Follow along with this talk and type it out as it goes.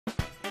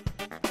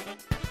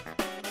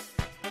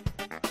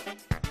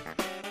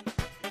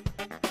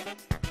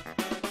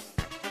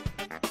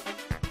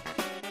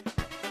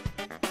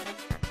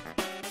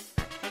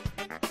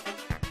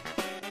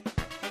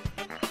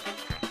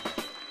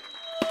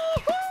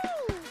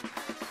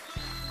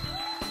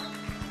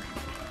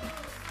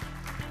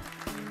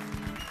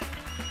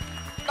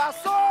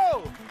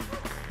Naso!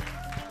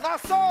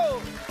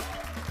 Naso!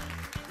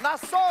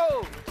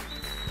 Naso!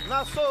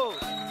 Naso!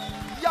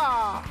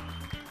 Yeah!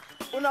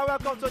 Una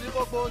welcome to the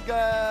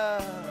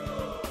Ogbonge.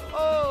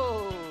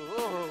 Oh,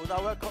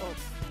 now welcome.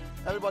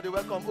 Everybody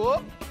welcome.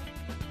 Oh,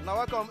 now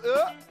welcome.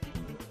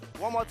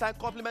 One more time,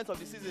 compliment of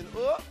the season.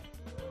 Oh,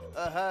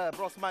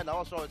 bros, mine. I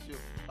was sure with you.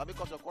 Let me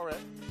cause your quarrel.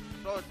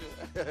 Sure with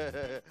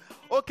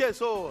you. Okay,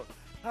 so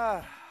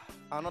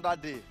another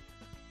day,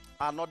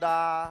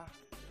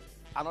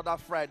 another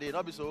Friday.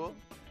 Not be so.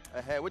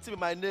 What's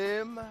my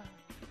name?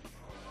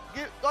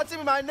 What's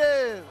my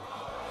name?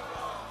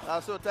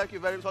 So thank you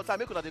very much.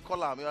 Sometimes I could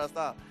call him. You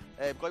understand?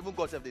 Because even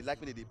God said they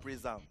like me, they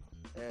praise them.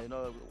 You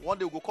know, one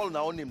day we go call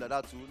our own name like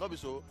that too. Not be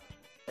so.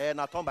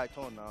 Now turn by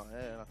turn now.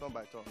 Now turn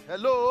by turn.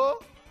 Hello?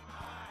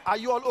 Are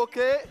you all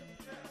okay?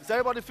 Is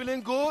everybody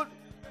feeling good?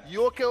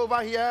 You okay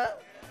over here?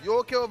 You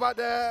okay over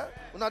there?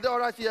 Una dey all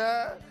right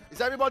here?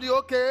 Is everybody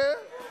okay?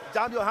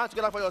 Jam your hands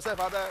together for yourself,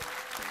 I bet.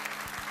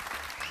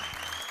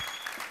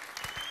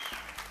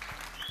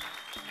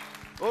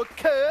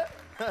 Okay.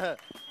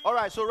 All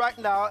right, so right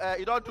now,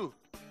 you don't do.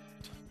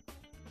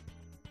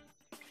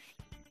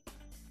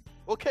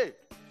 Okay,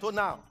 so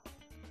now,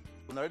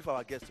 we're not ready for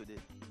our guest today.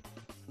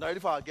 Not ready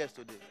for our guest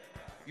today.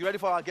 You ready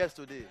for our guest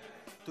today?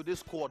 Today's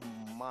squad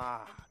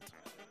mad.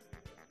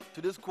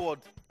 Today's squad.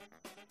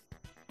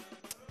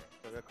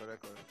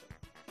 Correct.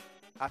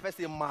 I first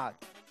say mad.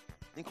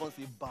 Then can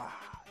say bad.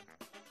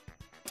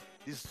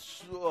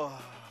 This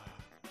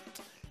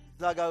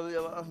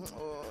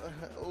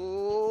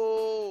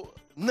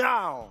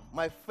now,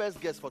 my first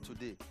guest for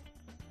today.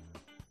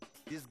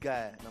 This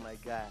guy, now my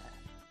guy.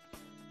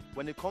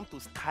 When it comes to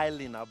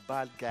styling, a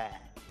bad guy.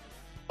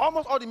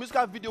 Almost all the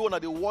musical video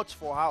that they watch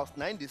for house,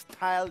 now they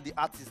style the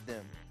artist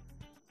them.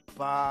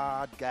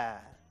 Bad guy.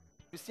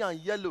 You see on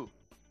yellow.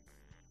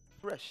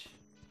 Fresh.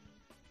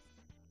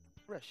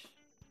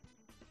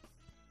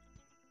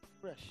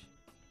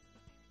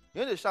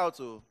 You know they shout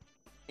to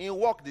in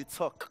walk they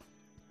talk.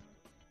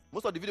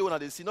 Most of the video when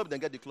they see, nobody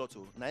get the cloth.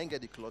 Now ain't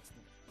get the cloth.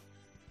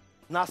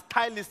 Now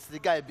stylist the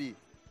guy be.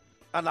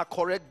 And a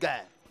correct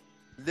guy.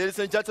 Ladies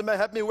and gentlemen,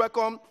 help me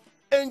welcome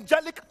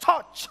Angelic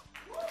Touch.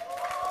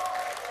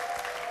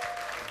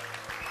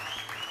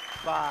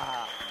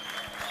 Bah.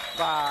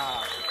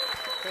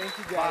 Thank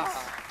you guys.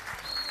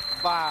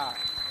 Bah.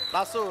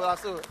 That's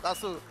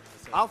so.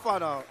 How far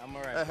now? I'm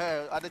alright.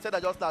 I tell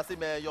that just now, say,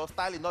 man, your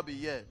style is not be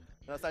here.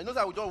 You understand? You know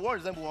that we just one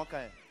resemble one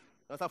kind.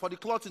 You understand? For the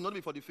clothing, not be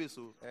for the face.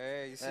 So.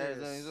 Hey, you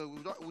serious?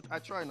 I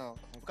try now.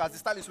 Because the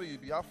style is where you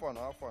be. How far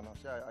now?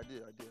 Yeah, I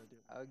did.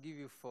 I'll give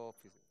you 4%.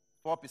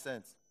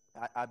 4%.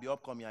 I'll be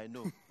upcoming, I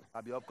know.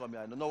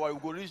 No worry,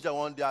 we'll go reach there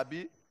one day, I'll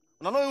be.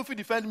 I know if you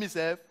defend me,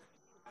 sir.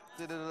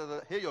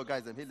 Hail your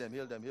guys, hail them.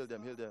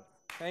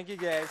 Thank you,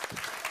 guys.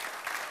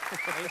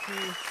 Thank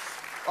you.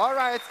 All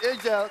right,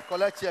 Angel,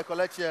 collect here.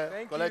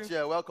 Thank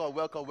you.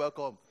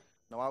 Welcome.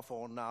 Now,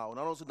 for now,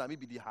 not also that me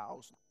be the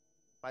house.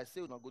 If I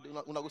say, we're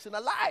go see in a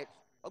live.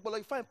 But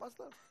like, fine,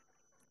 pastor.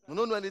 We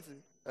don't know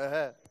anything.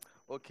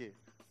 Okay.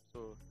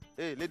 So,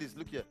 hey, ladies,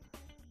 look here.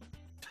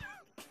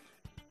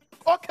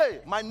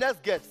 Okay, my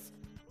next guest.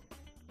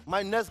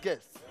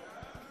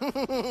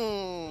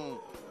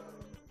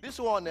 This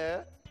one,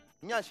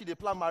 me and she they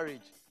plan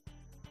marriage.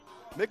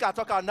 Make her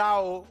talk her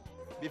now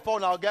before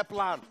now get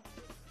planned.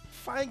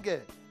 Fine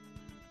girl.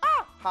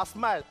 Her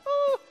smile.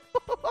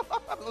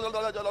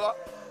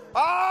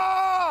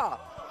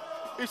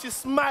 If she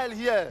smile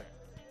here,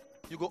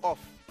 you go off.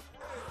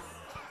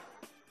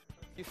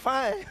 You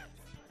fine.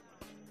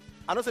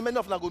 I know so many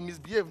of them go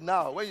misbehave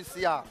now when you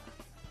see her.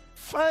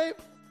 Fine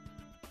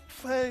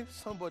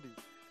somebody.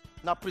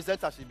 Now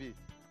present as she be.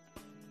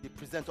 They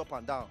present up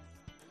and down.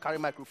 Carry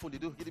microphone, they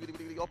do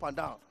up and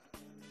down.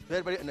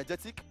 Very, very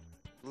energetic,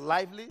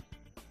 lively,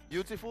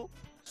 beautiful,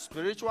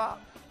 spiritual,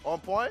 on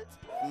point,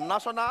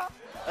 national,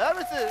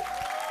 everything.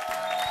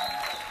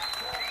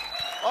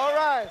 All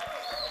right.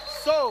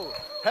 So,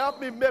 help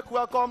me make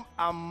welcome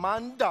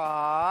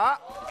Amanda.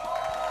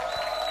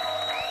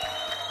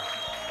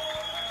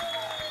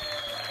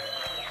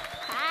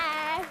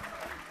 Hi.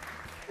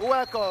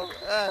 Welcome.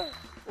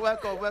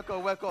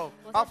 Welcome.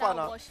 How far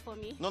now? Wash for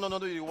me? No,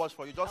 you wash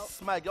for you. Just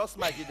smile, give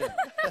them.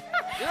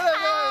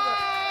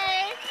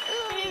 Hi.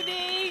 Good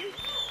evening.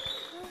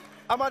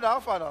 Amanda, how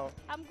far now?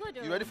 I'm good.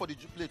 You ready for the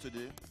play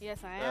today?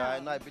 Yes, I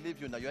am. I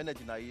believe you now. Your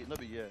energy now, not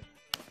be here.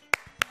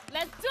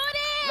 Let's do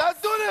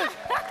this!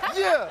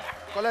 Yeah.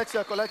 Collect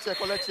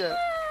here.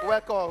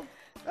 Welcome.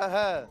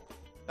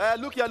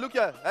 Look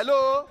here.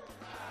 Hello.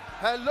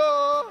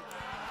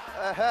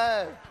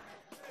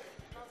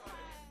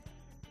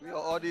 We are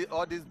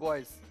all these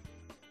boys.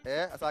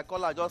 As I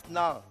call her just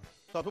now.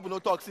 Some people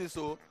don't talk since,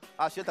 so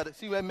I share that.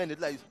 See when men it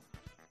like.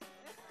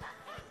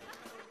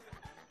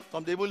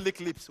 Some they even lick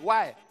lips.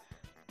 Why?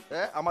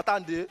 I'm a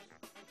Tande.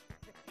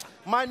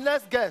 My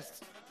next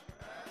guest.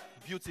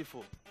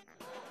 Beautiful.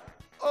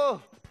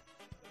 Oh.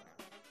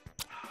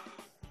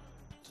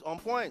 She's on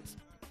point.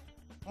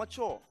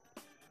 Mature.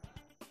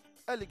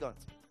 Elegant.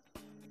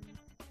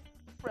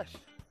 Fresh.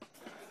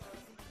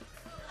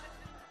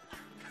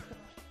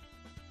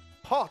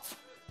 Hot.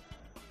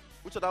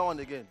 Which other one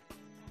again?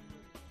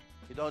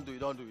 You don't do.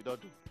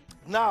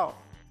 Now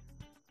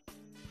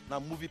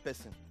movie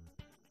person.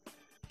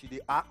 They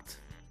act,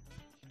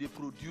 they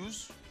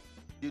produce,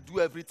 they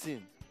do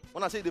everything.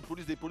 When I say they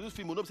produce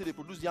film. Don't say they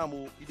produce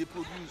yamo. They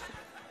produce.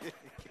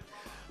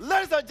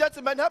 Ladies and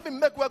gentlemen, help me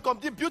make welcome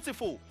the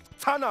beautiful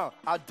Tana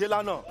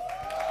Adelana.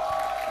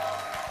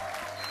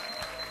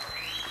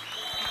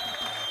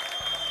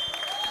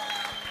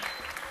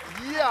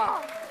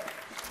 Yeah.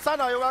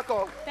 Tana, you're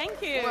welcome.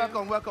 Thank you.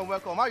 Welcome.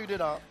 How you doing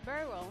now?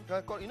 Very well.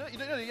 You know, you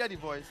hear the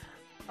voice.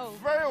 Oh.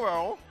 Very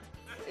well.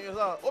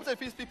 Hope they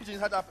speak pidgin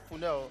inside that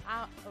now.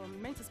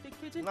 Meant to speak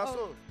pidgin? Now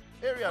so,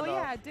 area now. Oh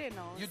yeah, I did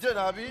now. You did,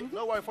 Abby?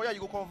 No worry, for you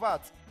go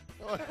convert.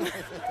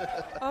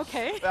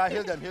 Okay.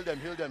 Heal them.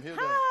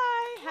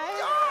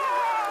 Hi.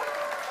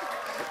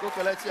 Go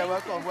collect here.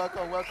 Welcome.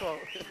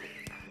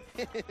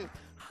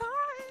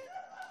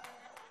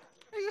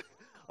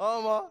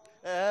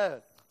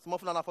 Hi. Small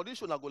fun for this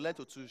show, now go learn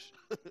to touch.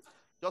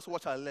 Just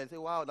watch and learn. Say,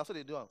 wow, that's what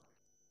they do.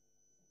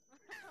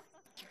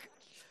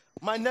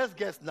 My next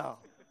guest now.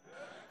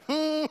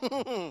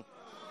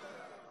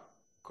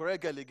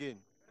 Correct girl again.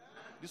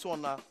 This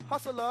one now,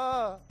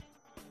 hustler.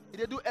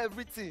 They do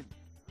everything.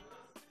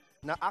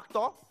 Now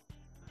actor,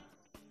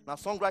 now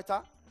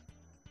songwriter.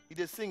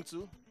 They sing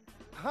too.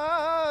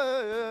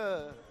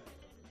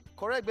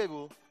 Correct,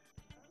 baby.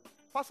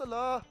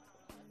 Hustler.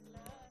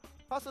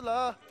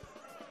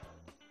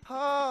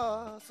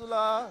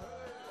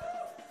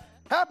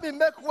 Help me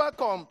make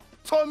welcome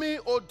Tomi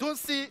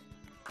Odunsi.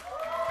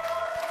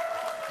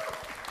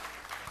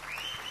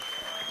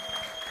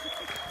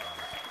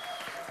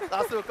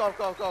 That's it. Come.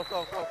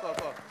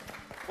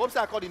 Hope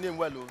I call the name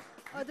well,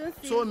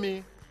 Odunsi.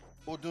 Tomi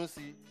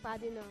Odunsi.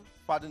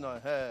 Pardon.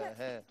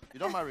 Hey. You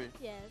don't marry?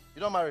 Yes.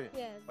 You don't marry?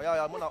 Yes. Oh,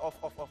 yeah, I'm gonna off.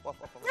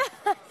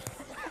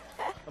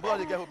 I'm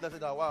going to get hope that say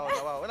that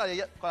wow. When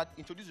I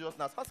introduce you just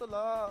now,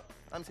 hustler.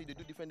 I'm saying they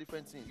do different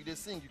things. You they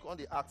sing, you can't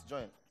they act,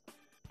 join.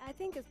 I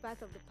think it's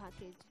part of the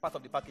package. Part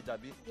of the package,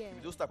 Abi. Yeah.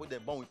 You just start with the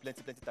born with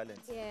plenty talent.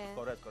 Yeah.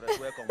 Correct.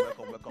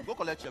 Welcome. Go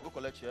collect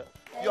here.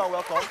 You are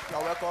welcome.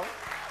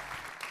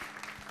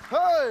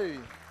 Hey!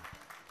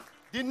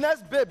 The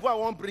next babe who I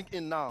want to bring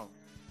in now.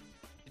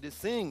 They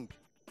sing.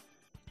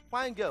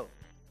 Fine girl.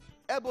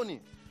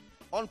 Ebony.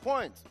 On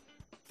point.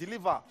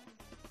 Deliver.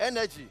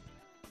 Energy.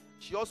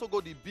 She also go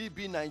the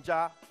BB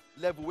Niger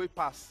level way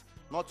pass.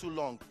 Not too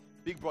long.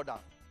 Big brother.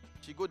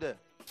 She go there.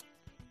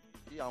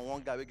 He and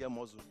one guy will get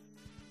muzzle.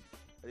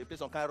 They play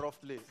some kind of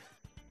rough play.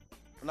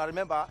 And I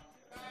remember,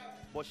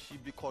 but she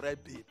be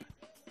correct babe.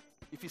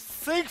 If you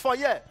sing for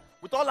you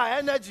with all her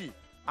energy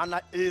and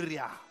her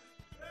area,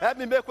 help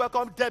me make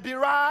welcome Debie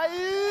Rise.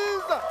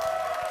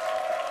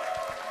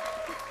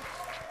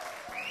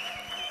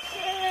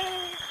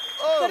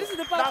 Oh, So this is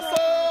the part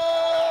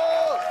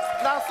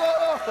that's so.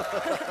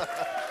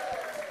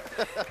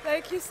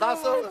 Thank you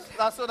so much.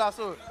 That's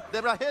so.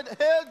 Deborah, hail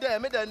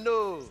them, make them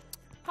know.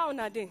 How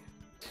na dey?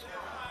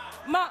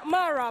 Ma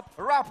rap.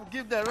 Rap,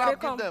 give them, rap,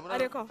 give them. I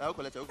dey come. I'll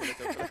collect.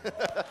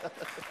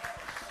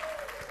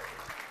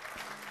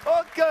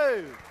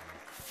 Okay,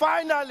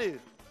 finally.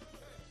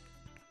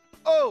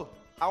 Oh,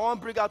 I want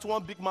to bring out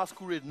one big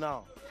masquerade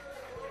now.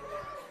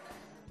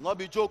 Not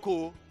be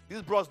joko.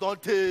 These bros don't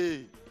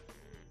take.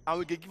 And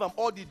we can give them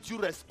all the due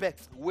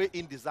respect we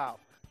in deserve.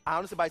 And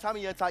honestly, by the time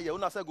you enter here,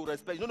 when I say go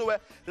respect, you don't know where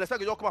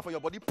respect is just come out from your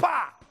body.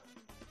 Pa!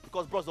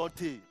 Because bros don't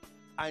take.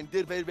 And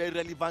they're very, very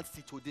relevant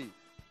today.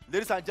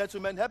 Ladies and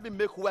gentlemen, help me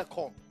make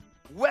welcome.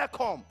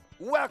 Welcome.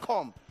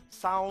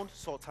 Sound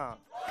Sultan.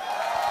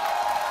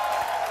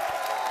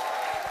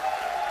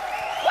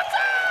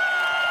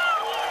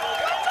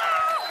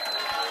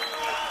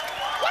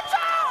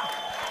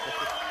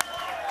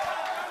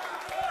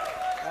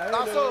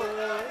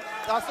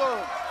 That's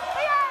all.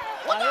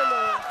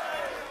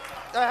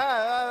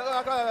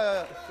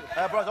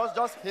 Bro,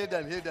 just heal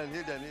them.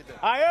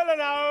 Ayolo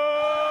now.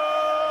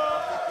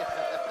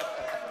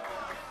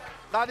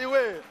 That's the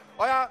way.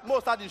 Oh yeah,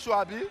 most of the show,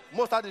 Abi.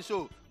 Most of the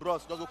show.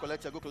 Bros, just go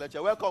collect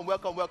here. Welcome.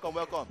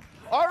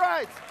 All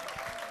right.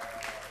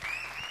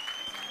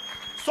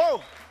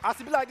 So, as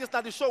it be like this,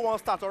 now the show won't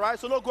start, all right?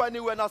 So, no go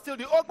anywhere. Now, still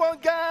the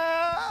Ogbonge.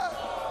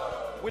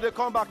 When they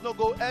come back, no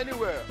go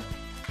anywhere.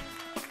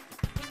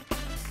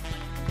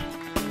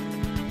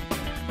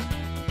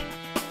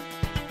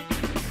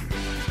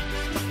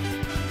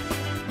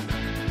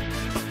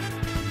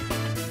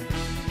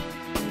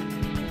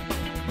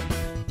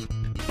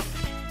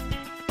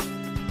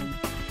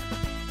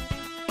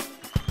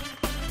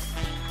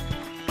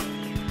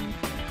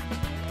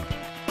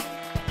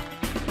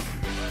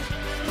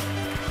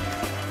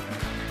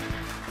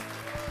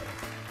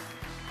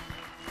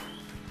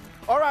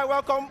 All right,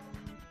 welcome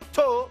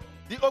to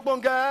the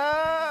Ogbonge.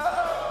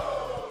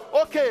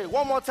 Okay,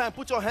 one more time.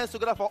 Put your hands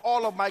together for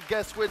all of my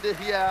guests with it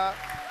here.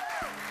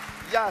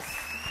 Yes.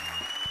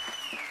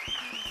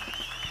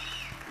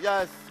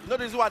 You know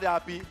the reason why they're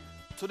happy?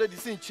 Today the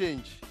scene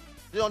change.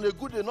 They're on a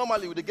good day.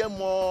 Normally, they get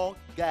more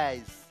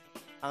guys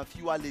and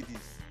fewer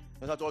ladies.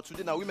 And so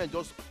today, now women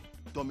just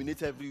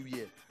dominate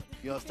everywhere.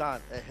 You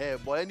understand?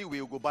 But anyway,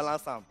 we'll go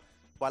balance them.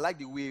 But I like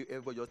the way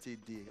everybody just say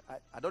day.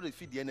 I don't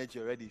feel the energy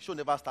already. Show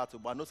never start,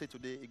 but I know say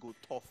today it go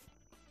tough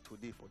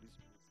today for this.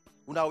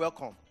 Una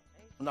welcome.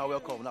 Una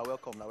welcome. Una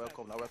welcome. Una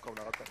welcome. Una welcome.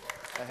 Una welcome.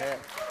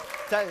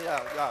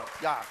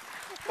 Yeah.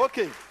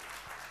 Okay.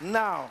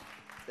 Now,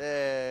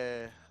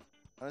 I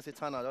don't say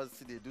Tana. Just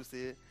see they do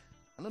say.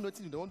 I don't know what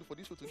you want to do for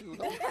this show today.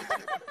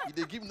 If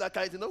they give me that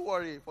kind, don't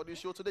worry for this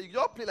show today. You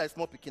just play like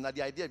small picking.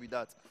 The idea with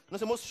that. You know,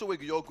 say most show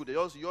where you're good.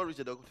 You're reach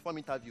the form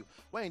interview.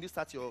 When you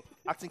start your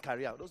acting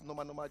career, those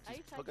normal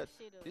gist. Forget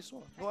this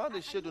one. No, how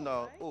they schedule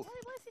now? Oh. What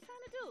is he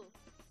trying to do?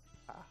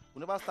 We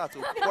never start.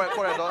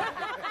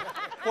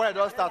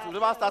 Corridor start. We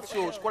never start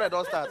shows.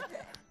 Corridor start.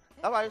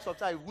 That's why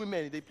sometimes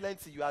women they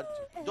plenty. You are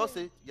just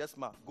say yes,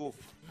 ma, go.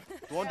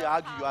 The one they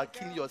argue, you are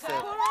killing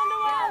yourself.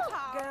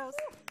 Girls.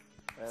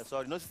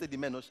 Sorry, not to say the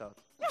men no shout.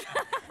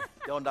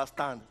 They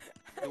understand.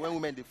 So when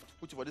women they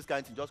put you for this kind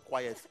of thing, just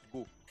quiet,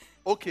 go.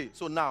 Okay,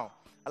 so now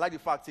I like the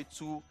fact that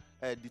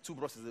the two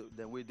brushes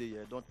the way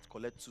they don't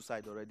collect two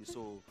sides already,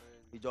 so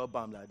it just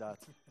bam like that.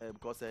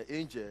 Because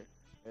Angel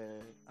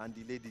and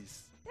the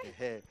ladies,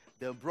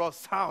 the brush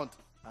sound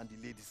and the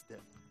ladies them.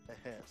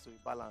 So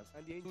it balance.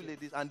 Two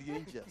ladies and the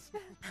angels.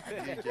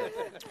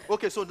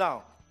 Okay, so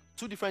now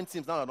two different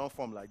teams now don't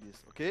form like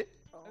this. Okay?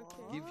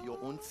 Give your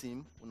own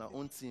team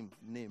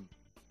name.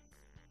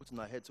 Put in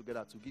our head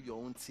together to give your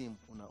own team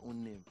on our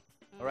own name.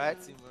 All right?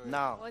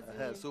 Now,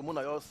 so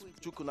Mona just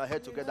chook on our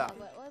head together.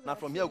 Now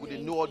from here, we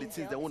will know all the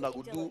things that Mona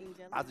will do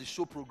as the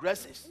show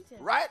progresses.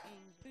 Right?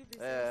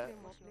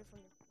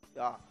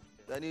 Yeah.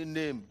 Any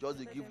name, just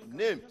give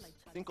names.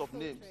 Think of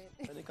names.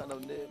 Any kind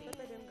of name.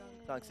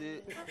 Can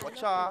say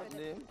Wacha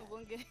name.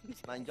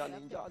 Ninja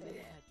name.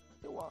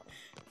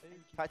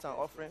 Titan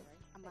offering.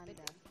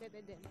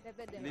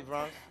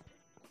 Deliverance.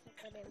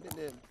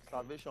 Name.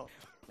 Salvation.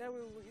 That we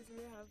will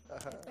easily have.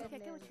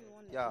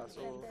 Yeah,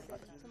 so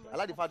I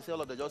like the fact that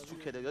all of them just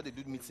took care. They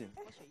did meeting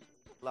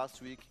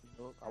last week.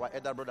 You know, our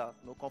elder brother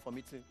no come for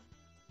meeting.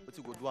 What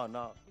you go do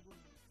now?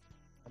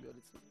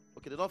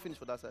 Okay, they don't finish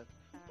for that side.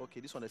 Okay,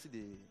 this one I see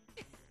they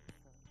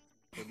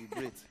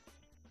celebrate.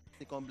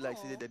 They come be like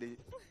say that they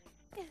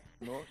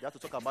you have to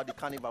talk about the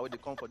carnival when they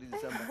come for this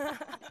December.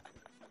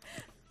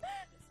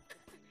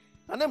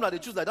 And them like they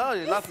choose like that,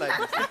 they laugh like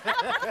this.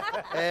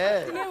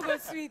 The name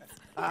was sweet.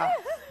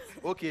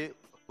 Okay.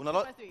 I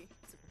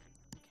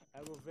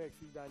will vex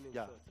if that name.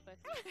 Yeah.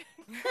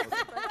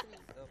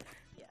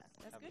 Yeah,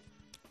 that's good.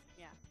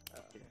 Yeah.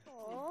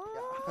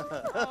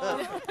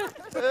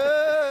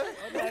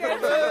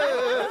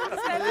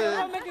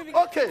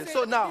 Okay, so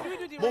now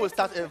Mo will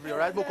start every,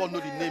 alright? Mo can know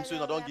the name so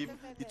you don't give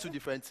the two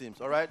different teams,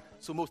 alright?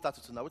 So Mo start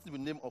to now. What's the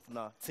name of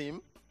our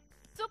team?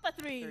 Super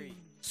 3.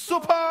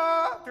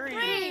 Super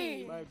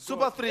 3.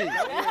 Super 3.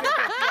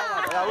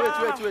 Yeah,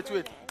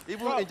 wait.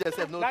 Even Angel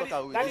said no talk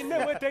away. That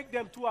name will take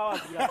them 2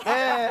 hours.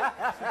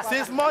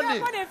 Since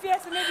morning.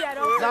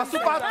 Now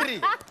Super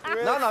 3.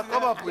 Now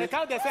come up They with.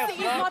 count themselves.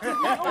 It's not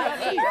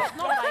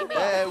by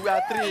name. We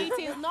are 3. It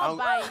is not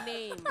by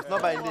name. It's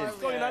not by name.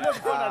 So you know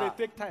before that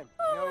they take time.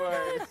 No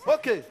worries.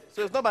 Okay,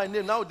 so it's not by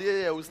name. Now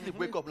they will sleep,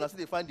 wake up, and see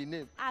they find the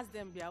name. Ask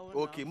them their own.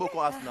 Okay, Mo can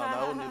ask now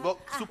my own name. But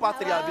Super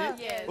 3,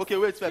 Abi? Yes. Okay,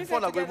 wait,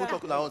 before I go even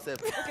talk to our own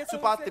self. Okay, so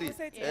Super we 3.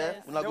 say it, Yeah,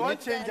 yes. una They go won't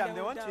meet. change them.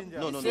 They won't change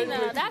them. No. No,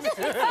 that's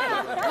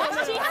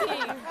cheating.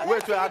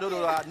 Wait, I don't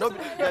know. No,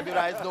 let me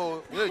right.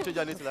 No, we don't change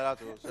anything like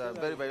that. So I'm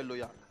very, very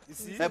loyal. You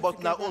see?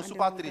 But now on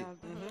Super 3,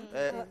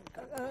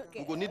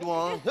 we go need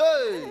one.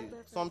 Hey,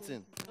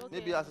 something.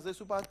 Maybe I should say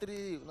Super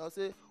 3. Now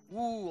say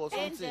woo or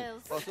something.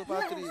 Angels. Or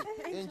Super 3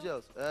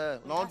 angels.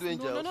 Now do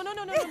angels.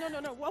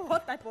 No.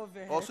 What type of?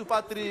 Or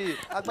Super 3.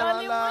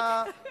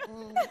 Agbala.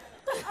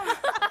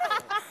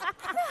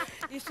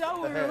 You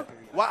sure will.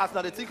 What as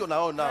now they think on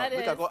our own now? That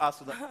We can is. go ask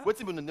them.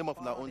 What's even the name of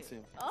our own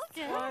team?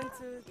 Okay. 1, 2,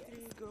 3,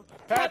 go.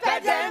 Pepper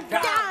them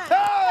down.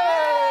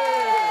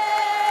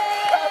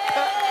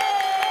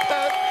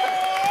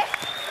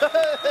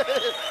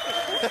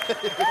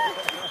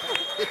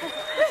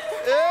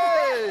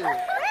 Hey!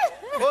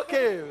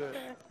 Okay.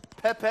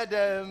 Pepper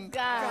them.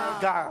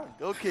 Gang.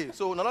 Okay,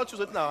 so now not choose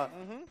it now.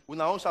 We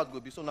now shout go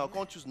be. So now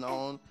can't choose now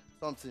on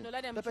something. No,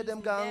 let them Pepper choose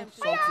them them. gang Them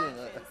something.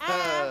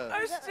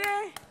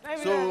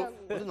 So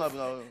what is now?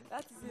 No,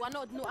 ask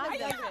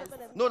them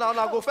first. No,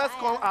 now go first.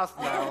 Come ask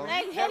now. Hello.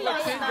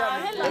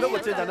 I don't go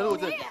change. I don't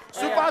go change.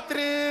 Super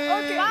 3.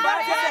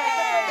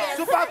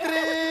 Super 3.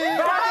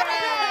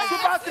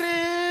 Super 3.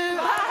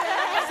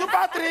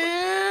 Super 3.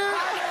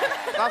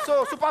 Now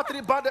so Super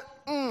 3 bad.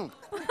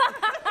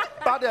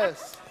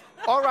 Baddest.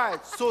 All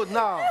right. So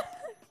now.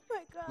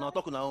 Now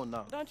talk on our own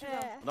now. Don't you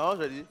know? Now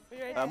ready?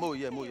 ready? Mo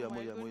yeah.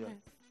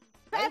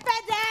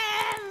 Pepper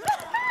them.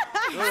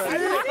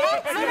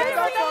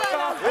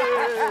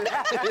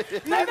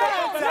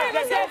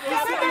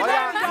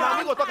 Now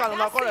we go talk and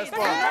now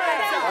correspond.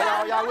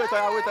 Yeah, wait.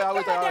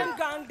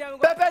 Gang them.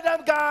 Pepper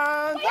them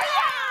gang.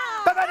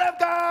 Pepper them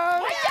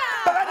gang.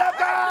 Pepper them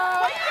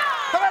gang.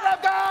 Pepper them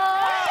gang.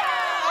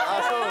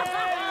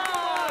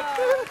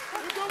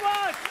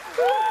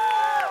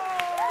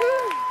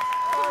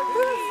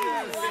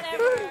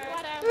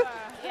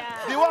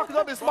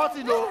 not be smart,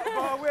 you know.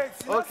 But wait,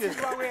 you Okay.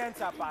 see one way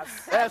enter pass.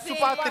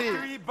 Super 3.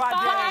 Three bad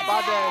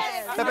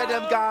Baddest. Pepper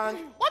them gang.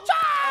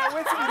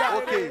 Wait till we that.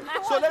 Okay.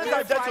 So, ladies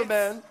and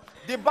gentlemen,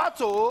 the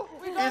battle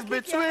is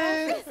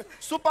between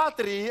Super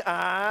 3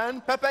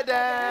 and Pepper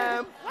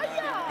them.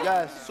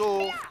 Yes.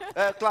 So,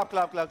 clap.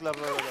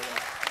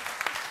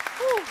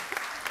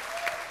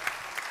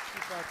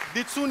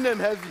 The two name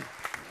heavy.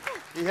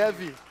 He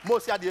heavy.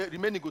 Most of the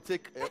remaining go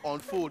take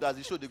unfold as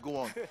the show they go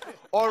on.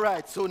 All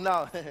right, so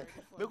now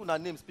make una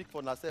name speak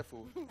for yourself,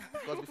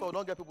 because before we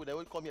don't get people that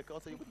will come here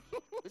and say,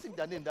 "What's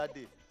their name that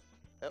day?"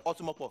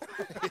 Otumopo.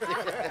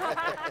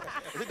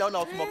 Is it their own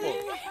Otumopo?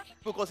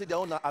 People can say their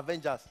own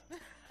Avengers.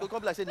 So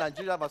come like say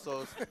Nigeria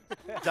versus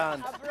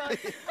Giants.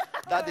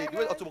 That day, the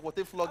way Otumopo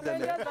they flog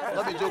them.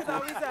 Not be joke.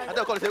 And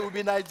they call it say we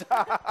be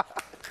Nigeria.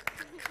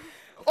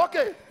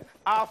 Okay,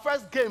 our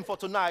first game for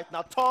tonight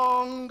now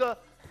tongue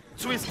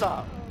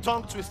twister.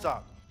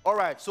 All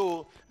right,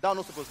 so that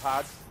no suppose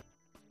hard.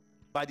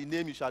 By the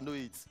name you shall know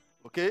it.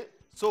 Okay,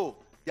 so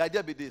the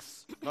idea be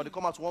this. Now they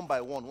come out one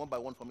by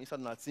one from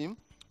inside our team.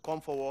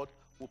 Come forward.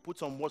 We'll put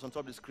some words on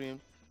top of the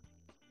screen.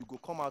 You go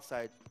come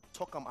outside,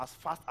 talk them as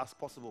fast as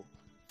possible.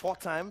 4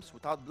 times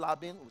without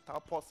blabbing,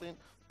 without pausing,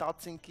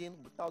 without thinking,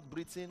 without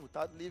breathing,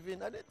 without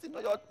living. Anything.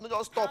 No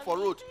just stop for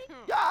road.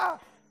 Yeah.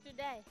 To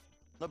die.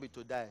 Not be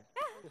to die.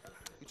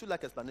 You too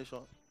like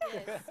explanation.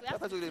 Yes. We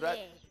have to Really clear.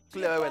 right?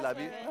 Clear well,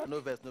 Abi. No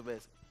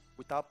verse.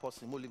 Without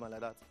pausing, more living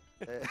like that.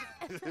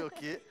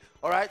 Okay.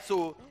 All right.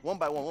 So one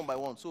by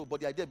one. So, but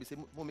the idea be say,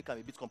 more make them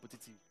a bit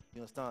competitive.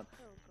 You understand?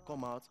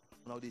 Come out.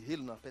 Now they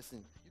hail on a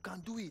person. You can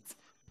do it.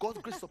 God's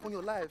grace is upon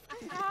your life.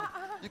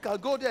 You can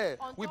go there.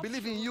 We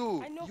believe in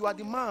you. You are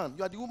the man.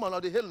 You are the woman. Now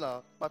they hail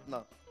now,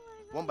 partner.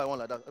 One by one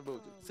like that.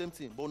 Everybody, same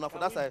thing. But now for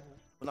that side,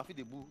 when I feed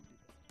the boo.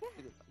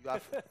 You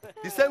have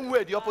the same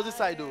way, the opposite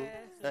side though.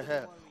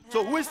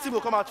 So which team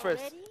will come out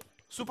first?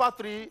 Super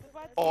 3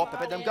 or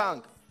Pepper them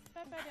gang?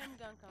 Pepper them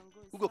gang can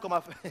go. Who will come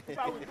out first?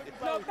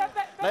 No,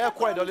 Pepper. Now you're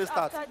quiet, don't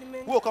start.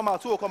 Who will come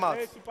out?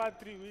 Hey, Super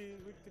 3, we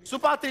 3.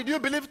 Super 3, do you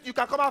believe you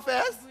can come out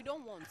first? We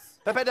don't want.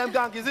 Pepper them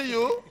gang, is it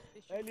you?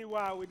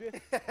 Anyone with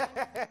it?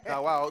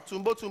 Wow.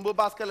 Tumbo,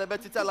 basket,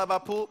 tita,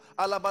 lava,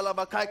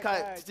 alaba,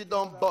 kai, titi,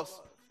 don't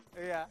boss.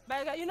 Yeah.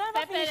 But you never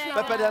Pepper finish them.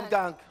 now. Pepper them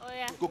gang. Oh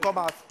yeah. Go come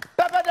out.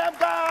 Pepper them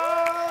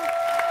gang!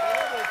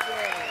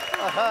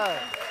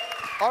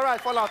 All right,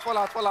 fall out.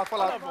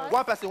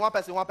 One person.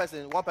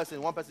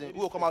 Who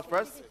will come out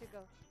first?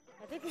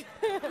 Debie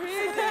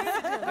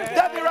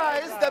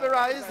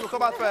Rise will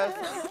come out first.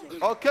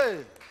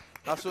 Okay.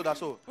 That's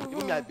so.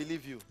 Even me, I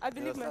believe you. I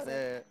believe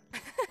myself.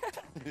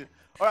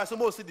 All right, so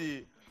we'll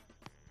see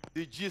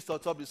the gist on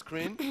top of the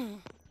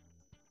screen.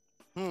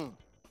 I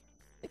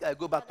think I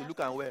go back to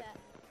look and where.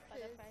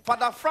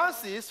 Father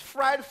Francis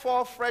fried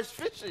 4 fresh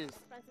fishes.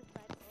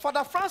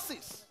 Father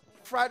Francis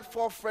fried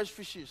 4 fresh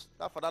fishes.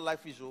 That father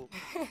like fish, oh.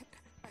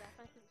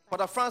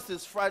 Father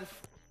Francis fried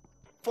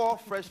 4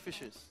 fresh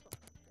fishes.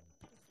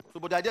 So,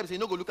 but the idea is you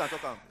no go look and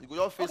talk am. You go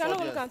just face Okay,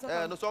 audience.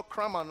 No, so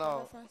cram am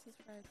now.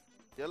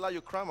 They allow you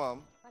cram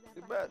am.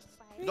 The best.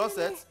 You don't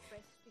set.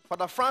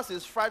 Father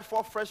Francis fried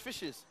 4 fresh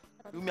fishes.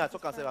 You me I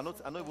talk and say I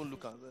don't even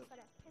look and say.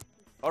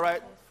 All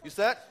right, you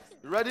set?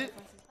 You ready?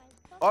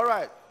 All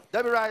right.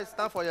 Debie Rise,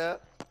 stand for you.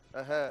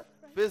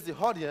 Face the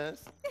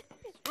audience.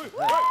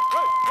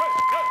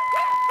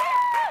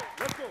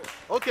 Let's go.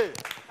 Okay.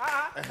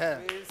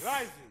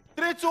 Rising.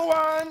 3, 2,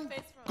 1,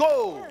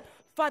 go.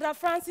 Father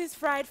Francis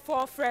fried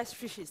 4 fresh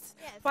fishes.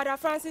 Yes. Father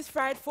Francis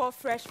fried 4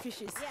 fresh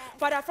fishes. Yes.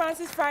 Father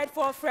Francis fried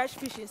 4 fresh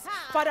fishes.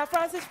 Father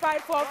Francis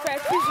fried 4 fresh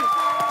fishes.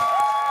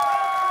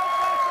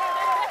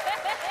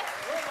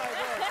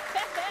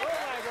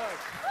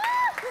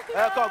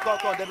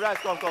 Come. Debie Rise,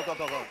 come.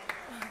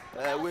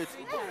 Wait.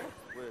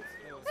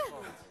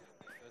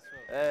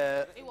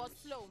 It was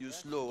slow. You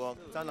slow,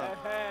 Tana.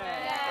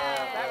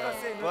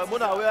 Yeah.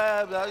 Mona,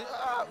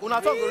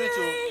 una talk to reach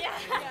you.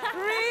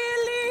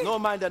 Really? No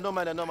mind them.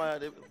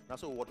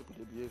 That's all what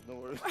people behave. No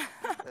worry.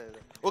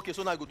 Okay,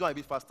 so now go do a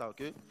bit faster,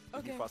 okay?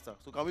 A bit faster.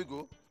 So can we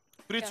go?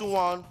 3, 2,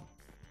 1,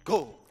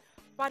 go.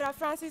 Father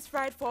Francis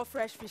fried 4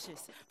 fresh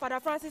fishes. Father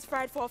Francis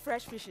fried 4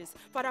 fresh fishes.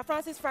 Father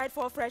Francis fried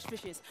 4 fresh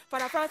fishes.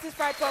 Father Francis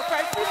fried 4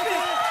 fresh fishes.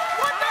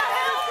 What the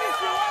hell?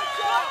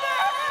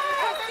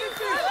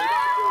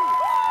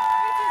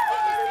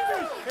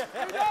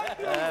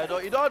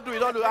 You don't do.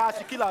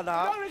 She kill her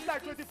now. Don't reach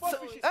like 24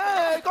 fishes.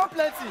 Hey, you got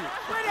plenty.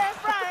 When they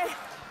fry.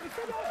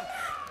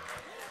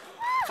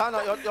 Tana,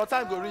 your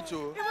time go reach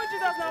you. Even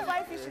Jesus now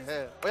 5 fishes.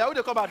 Oh yeah, who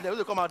they come out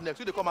next?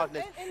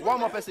 One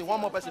more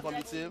person from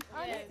the team.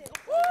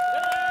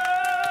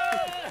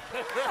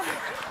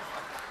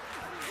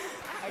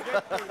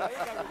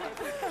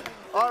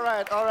 All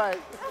right.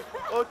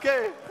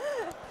 Okay.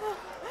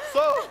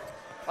 So,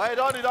 I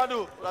don't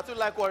do. That's too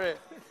like worry.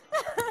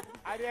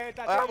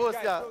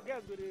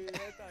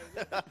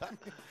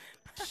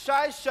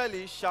 Shy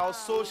Shelly shall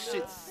sow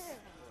shits.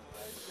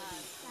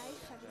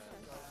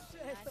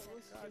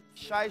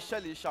 Shy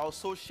Shelly shall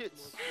sow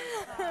shits.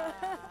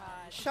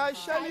 Shy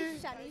Shelly.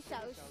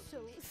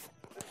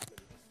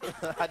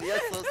 At the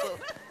end, so.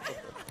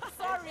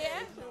 Sorry,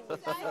 eh?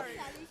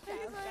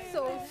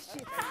 So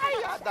shit.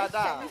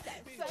 Dada.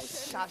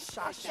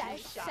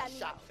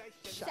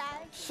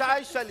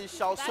 Shy, Shelly,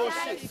 shall, so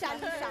shit.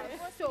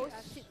 So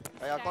shit.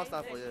 I can't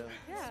stand for you.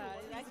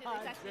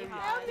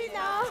 Help me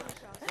now.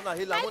 Muna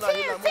hila, Muna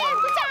hila,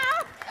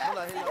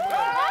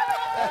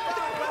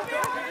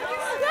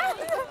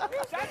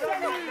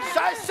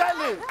 Shy,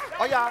 Shelly.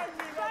 Oh yeah.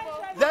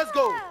 Let's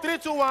go. 3,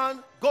 2,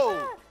 1,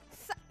 go.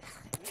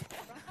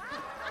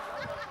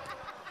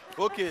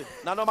 Okay.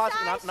 Now no matter.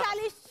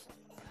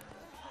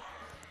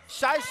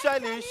 Shy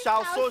Shelly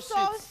shall so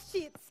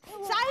shit.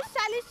 Shy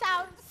Shelly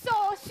shall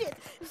so shit.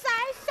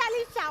 Shy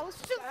Shelly shall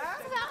so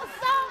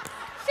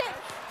shit.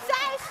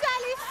 Shy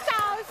Shelly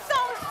shall so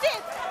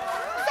shit.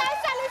 Shy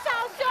Shelly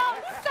shall so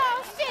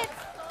shit.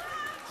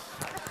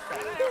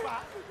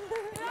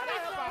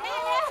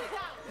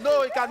 No,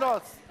 you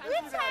cannot.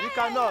 You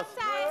cannot.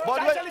 But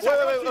wait.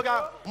 Okay.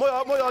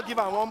 More give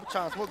her one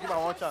chance. More give her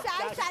one chance.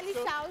 Shy Shelly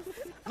shall.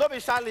 No be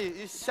Shelly,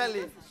 it's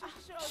Shelly.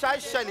 Shy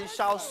Shelly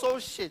shall so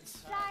shit.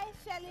 Shy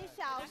Shelly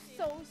shall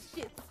so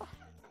shit.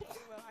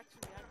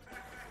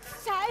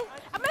 Shy.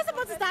 Am I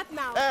supposed to start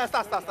now?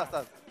 Start.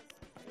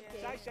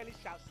 Shy Shelly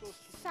shall so shit.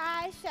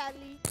 Shy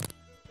Shelly.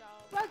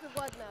 What's the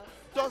word now?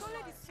 Just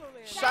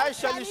Shy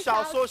Shelly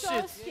shall so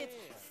shit.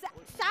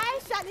 Shy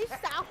Shelly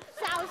shall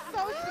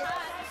so shit.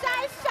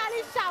 Shy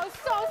Shelly shall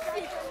so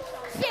shit.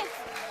 Shit.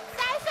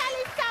 Shy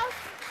Shelly shall.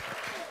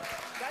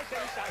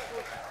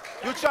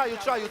 Shy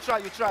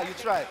Shelly shall so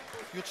shit.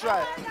 You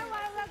try.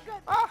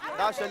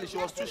 That Shelly, she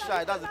was too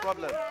shy. That's the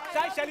problem.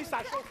 Shy Shelly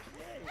shall so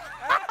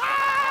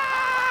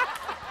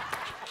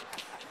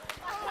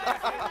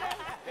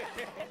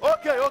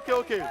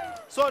Okay.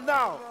 So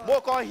now,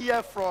 more call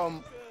here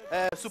from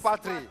Super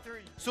 3.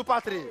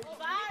 Super 3.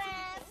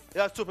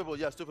 Yes, two people.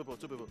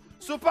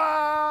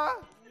 Super.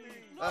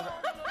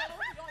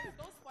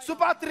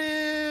 Super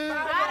 3.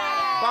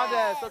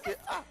 Baddest. Okay.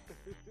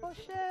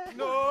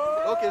 No.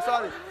 Okay,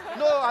 sorry.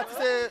 No, I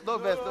say no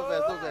verse.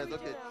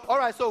 Okay. All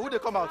right. So who they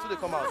come out?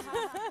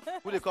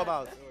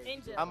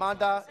 Angel.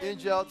 Amanda,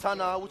 Angel,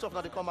 Tana. Which of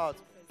them they come out?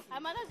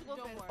 Amanda should go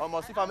first.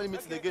 Must see family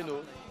meeting again,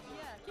 no?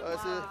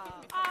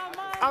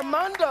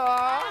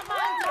 Amanda.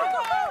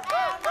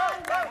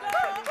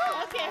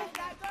 Okay.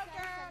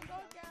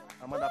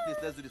 Amanda, please,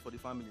 let's do this for the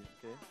family,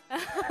 okay?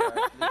 Please,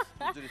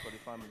 let's do this for the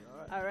family,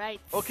 All right.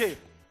 Okay,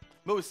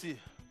 may we see.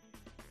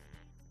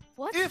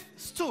 What? If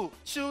Stu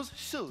choose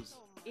shoes.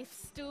 If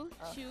Stu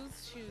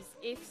choose shoes.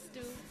 If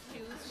Stu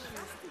choose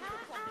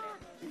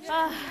shoes.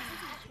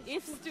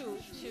 If Stu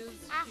choose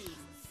shoes.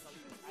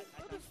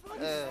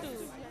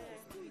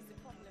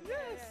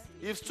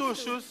 If Stu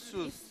choose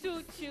shoes.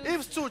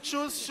 If Stu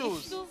choose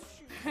shoes.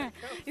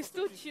 If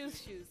Stu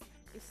choose shoes.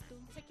 If Stu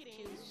choose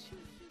shoes.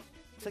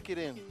 Take it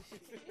in.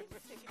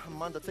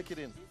 Amanda, take it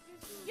in.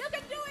 You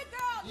can do it,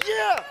 girl.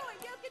 Yeah!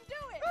 You can do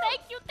it.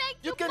 Thank you.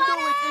 You can do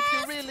it if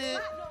you really...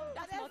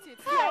 That's not it.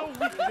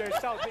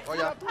 Oh,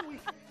 yeah.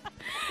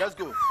 Let's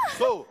go.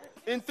 So,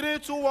 in 3,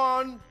 2,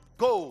 1,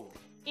 go.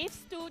 If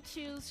Stu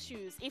choose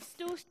shoes. If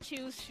Stu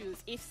choose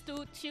shoes. If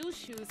Stu choose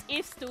shoes.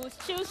 If Stu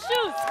choose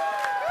shoes.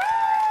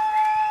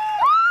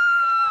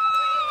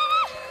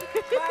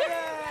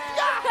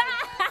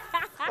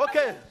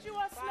 Okay. She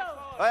was slow.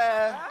 I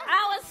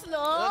was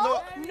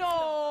slow.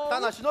 No.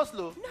 Tana, she's not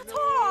slow. At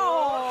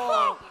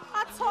all.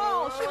 At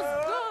all. She was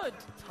good.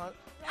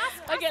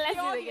 Okay, let's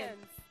do it again.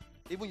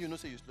 Even you know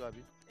say you slow,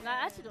 Abby. No,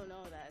 I actually don't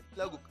know that.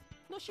 Let's go.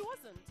 No, she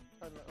wasn't.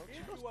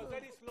 She was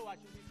very slow. I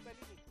should be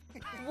spelling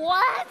it.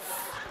 What?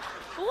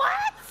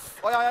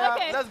 Oh, yeah.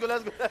 Okay. Let's go.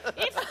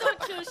 If Stu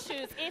choose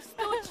shoes. If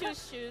Stu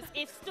choose shoes.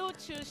 If Stu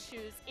choose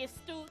shoes. If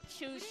Stu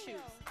choose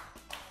shoes.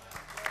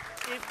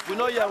 We're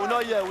not here. You're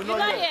not here.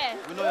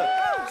 You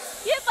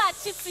are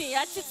cheating.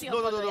 You're cheating. No.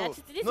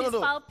 This is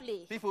foul play.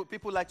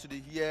 People like to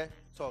hear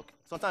talk.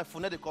 Sometimes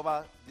phone they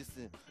cover this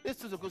thing.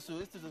 It's too good.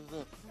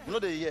 You know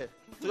they hear.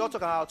 So you're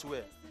talking how to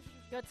wear.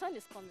 Your turn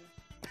is coming.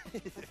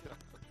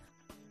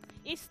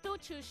 If Stu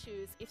choose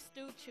shoes. If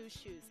Stu choose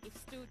shoes. If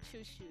Stu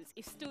choose shoes.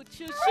 If Stu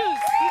choose shoes.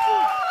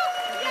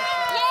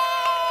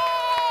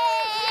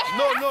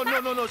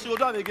 No. She will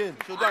do it again.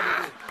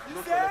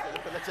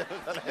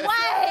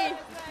 Why?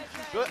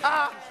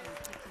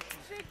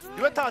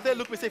 You went out there,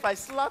 look me, say if I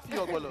slap you,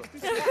 Ogbonge.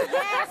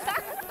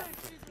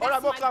 All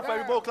right, more clap for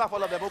everybody. More clap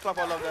all of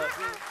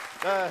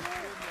them.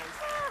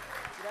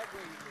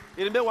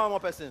 It remains one more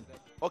person.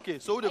 Okay,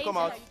 so who they come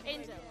out?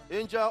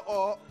 Angel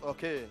or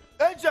okay.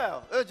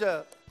 Angel.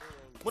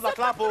 Muna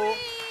clap oh.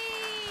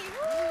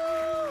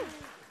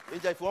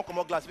 Angel, if you want come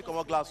out glass, we come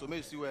out glass, so may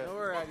you see where. Don't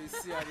worry, I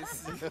see.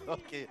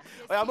 Okay.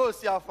 Oh, I'm going to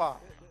see how far.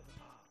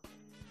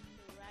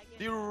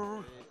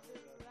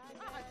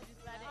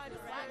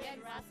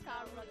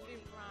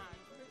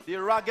 The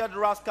ragged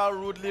rascal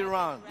rudely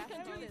ran. You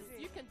can do this.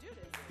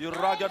 The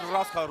ragged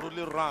rascal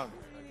rudely ran.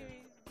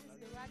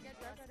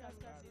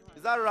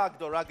 Is that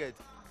ragged or ragged?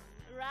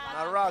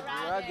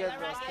 Ragged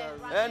rascal.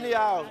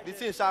 Anyhow, the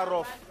things are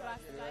rough.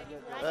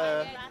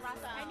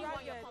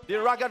 The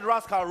ragged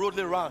rascal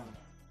rudely ran.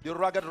 The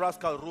ragged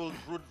rascal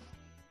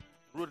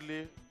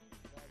rudely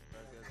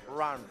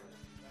ran.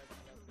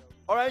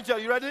 All right, Angel,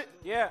 you ready?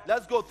 Yeah.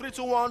 Let's go. 3,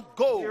 2, 1,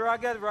 go. The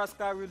ragged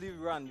rascal really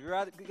ran. The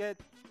ragged. You can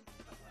do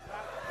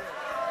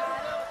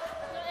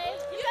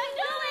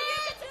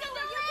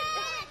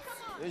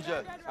it.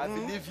 Angel, I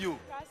believe you.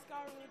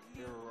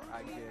 The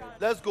ragged.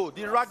 Let's go.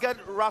 The ragged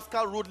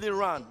rascal rudely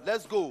ran.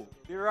 Let's go.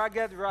 The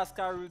ragged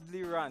rascal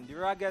rudely ran. The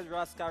ragged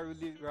rascal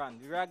rudely ran.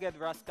 The ragged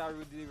rascal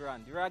rudely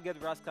ran. The ragged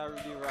rascal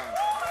rudely ran.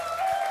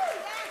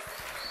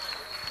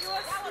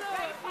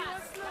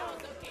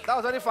 That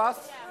was very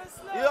fast.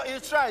 You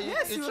try. You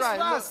try.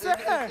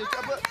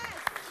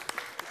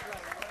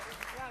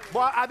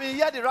 But I mean,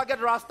 hear the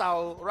ragged rasta.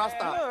 No,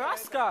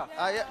 rascal.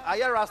 I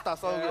hear rasta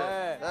song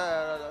here.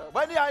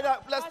 When you hear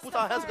that, let's put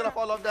our hands together for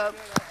all of them.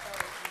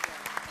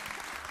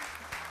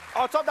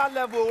 On top that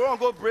level, we're going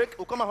to go break.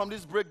 We'll come out from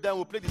this break, then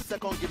we'll play the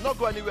second game. Not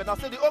go anywhere. Now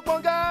say the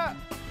Ogbonge.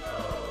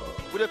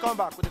 Will they come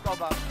back? Will they come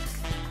back?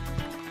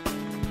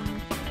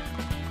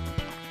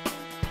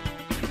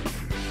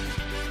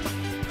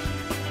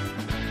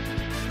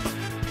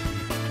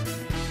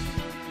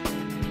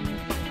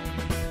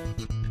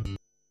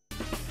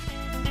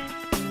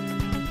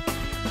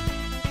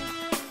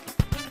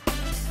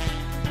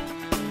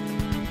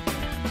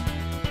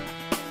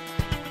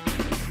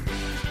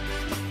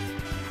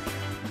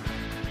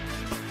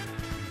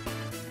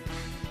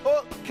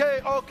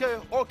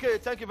 Okay.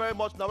 Thank you very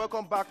much. Now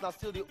welcome back. Now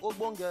still the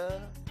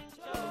Ogbonge.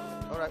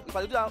 All right. If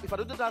I do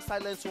that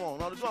silence one,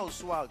 now the one with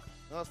swag.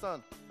 You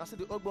understand? Now still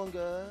the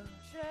Ogbonge.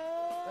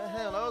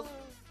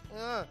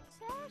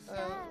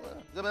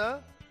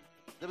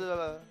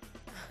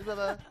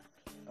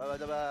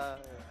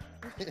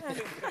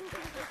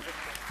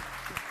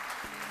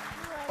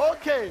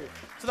 Okay.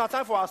 So now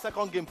time for our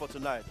second game for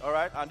tonight. All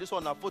right. And this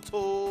one now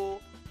photo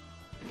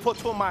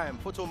mime.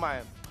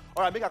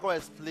 All right. Make I go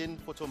explain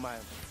photo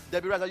mime.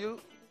 Debie, are you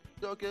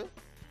okay?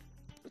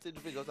 Let's say the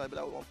face just like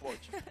that one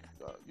punch.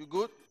 You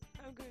good?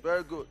 I'm good.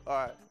 Very good. All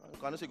right.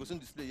 Can I say you go see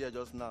display here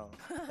just now?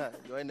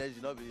 Your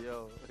energy not be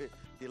here.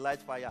 The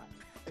light fire.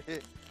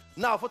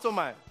 Now, photo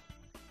mime.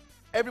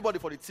 Everybody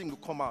for the team will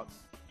come out,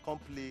 come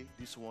play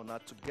this one. Now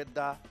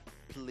together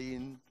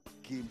playing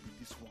game with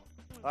this one.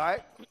 All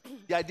right.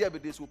 The idea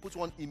with this, we'll put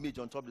one image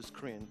on top of the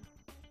screen.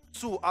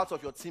 2 out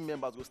of your team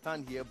members will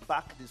stand here,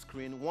 back the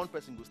screen. 1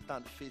 person will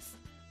stand face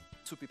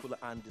 2 people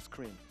and the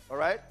screen. All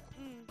right?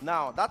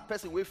 Now, that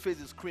person will face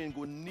the screen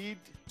will need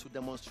to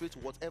demonstrate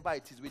whatever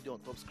it is with you on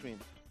top screen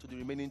to the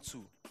remaining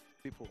 2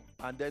 people.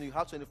 And then you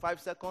have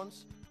 25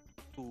 seconds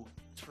to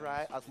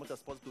try as much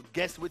as possible to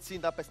guess what's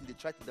in that person they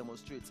try to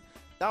demonstrate.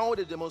 Now, when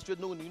they demonstrate,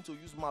 no one need to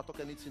use mouth, talk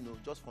anything, no,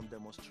 just from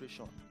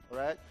demonstration. All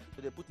right?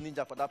 So they put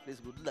ninja for that place,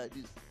 go do like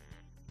this.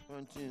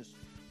 Things.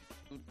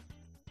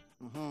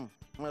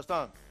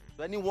 Understand?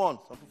 So anyone,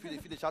 some people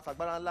if they shout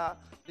Agbaranla,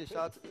 they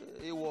shout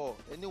AWOL,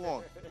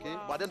 anyone. Okay?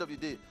 But at the end of the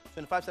day,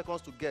 25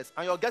 seconds to guess.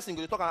 And you're guessing,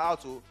 you're talking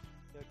out to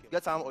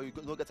get time or you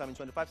don't get time in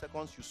 25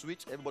 seconds, you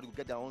switch, everybody will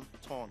get their own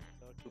turn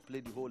to play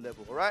the whole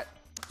level. Alright?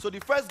 So the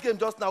first game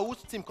just now,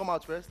 which team come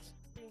out first?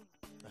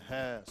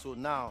 So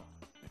now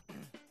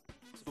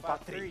Super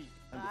 3.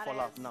 And the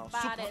fallout now.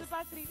 Super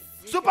 3!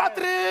 Super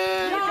 3!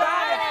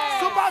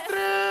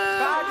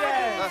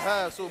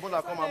 So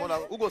Mona come on, Mona.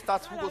 Who go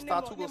start?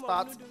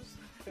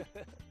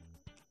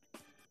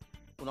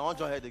 Una want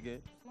join head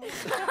again?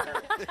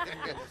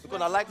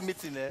 Because I like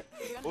meeting, eh?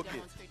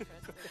 Okay.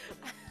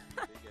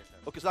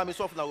 Okay, so that means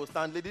soft now will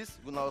stand, ladies.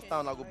 We now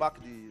stand, I go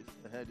back the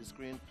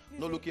screen.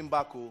 No looking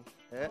back, oh.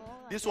 Eh?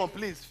 This one,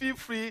 please, feel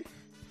free.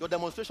 Your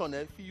demonstration,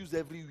 if you use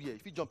everywhere,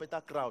 if you jump at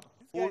that crowd,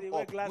 hold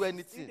up, do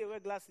anything. If they wear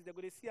glasses, they're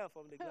going to see them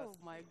from the glass. Oh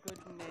my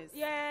goodness.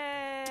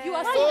 Yeah. You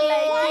are so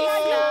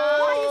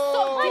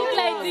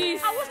like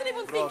this. I wasn't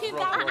even thinking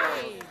that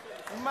way.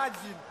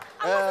 Imagine.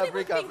 I wasn't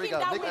even thinking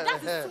that way.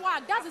 That is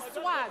swag. That is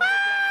swag.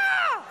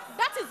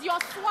 That is your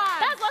swag.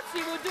 That's what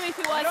she would do if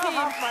it was I don't him.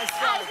 have my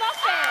swag. It's not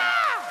fair.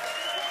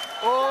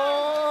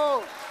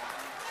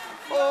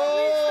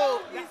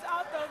 He's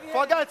out of here.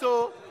 Forget,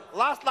 oh.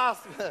 Last.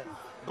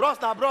 Bros,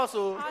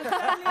 oh.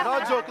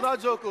 No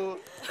joke, oh.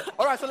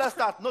 All right, so let's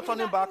start. No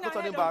turning back.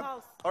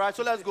 All right,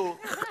 so let's go.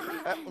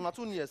 Una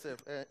tune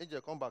yourself.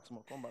 AJ, come back,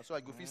 small. Come back. So I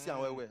go see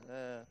and where.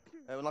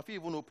 Una feel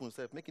even open,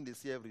 self, making they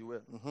see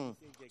everywhere.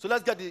 So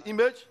let's get the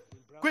image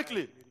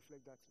quickly.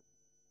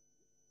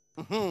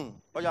 Oh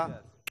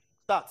yeah,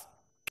 start.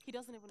 He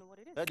doesn't even know what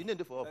it is. The name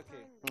there for up.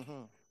 Okay.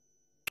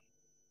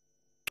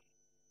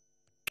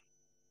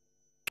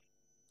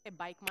 A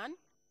bike man.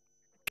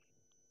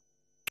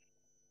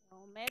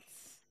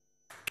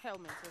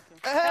 Helmet,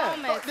 okay.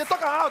 Helmet. They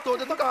talk out, oh.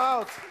 They talk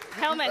out.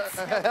 Helmet.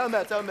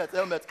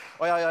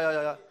 Oh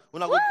yeah.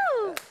 Una go.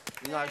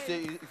 You know, I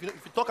say if you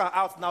talk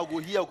out now, go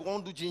here. Go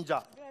on do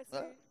ginger.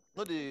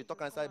 No, they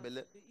talk inside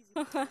belly.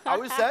 Are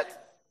we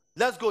set?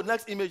 Let's go.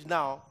 Next image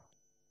now.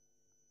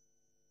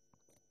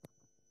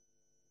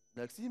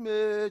 Next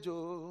image,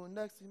 oh.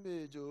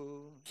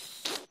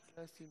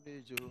 Next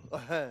image.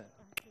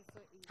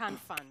 Hand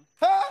fan.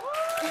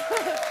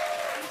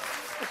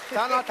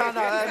 Tana.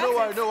 No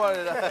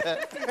worry.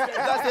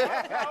 That's it.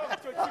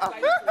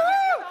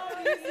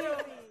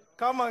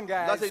 Come on,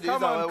 guys. That's it,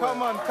 Come on.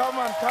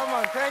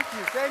 Thank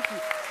you.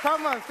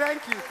 Come on,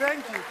 thank you.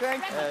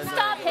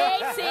 Stop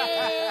hating.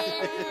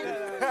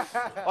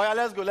 Oh yeah,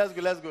 let's go.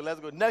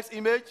 Next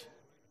image.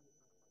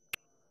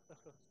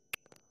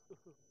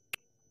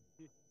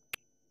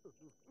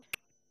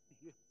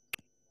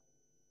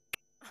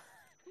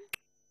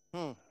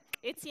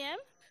 ATM.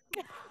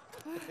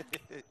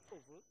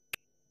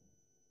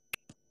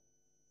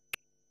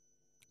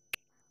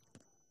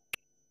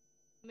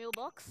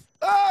 Mailbox.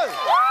 Hey!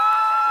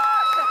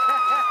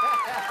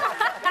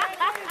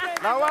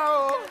 Now,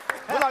 wow.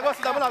 Muna go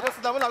sit down. I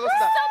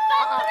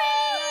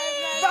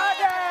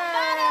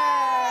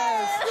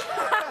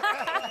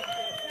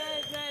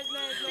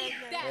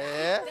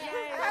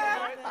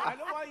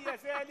don't want you to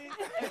say any.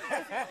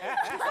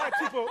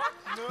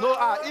 No,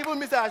 even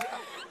Mr.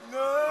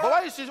 No. But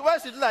why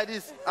she do like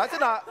this? I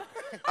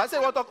say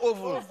what talk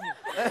oval.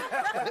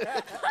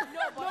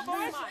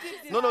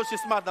 No,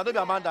 she's smart. Now don't be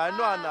Amanda. I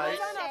know her now.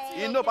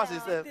 You know past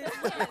himself.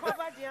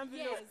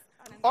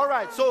 All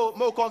right, so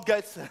Mo can't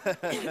get.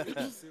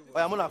 Oh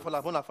yeah, Mona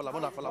follow.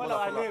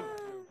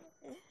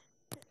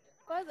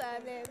 What's her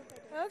name?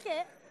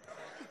 Okay.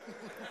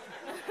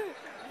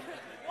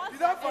 You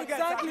don't forget.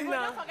 Exactly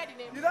now. Don't forget the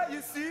name.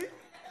 You see?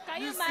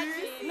 Can you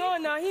imagine?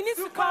 No, he needs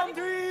to Super come.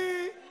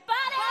 3.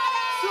 Body!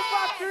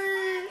 Super 3.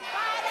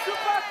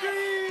 Super 3.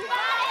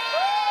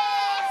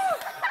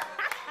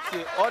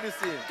 See, all the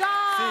same.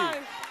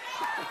 Gang.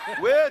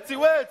 See,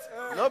 wait.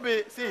 No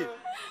be, see,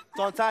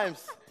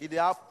 sometimes it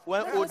happen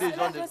when old age on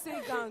Let's the. just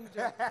say gang.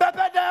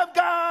 Pepper them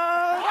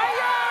gang!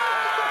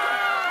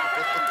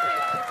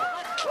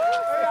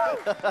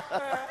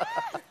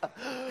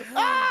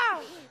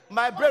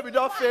 My baby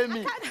don't fail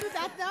me. Can't do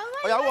that now.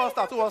 Oh yeah, who wants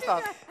start? On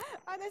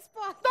the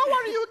spot. Don't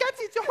worry, you get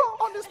it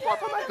on the spot.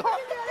 Oh my God.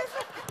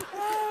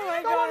 Oh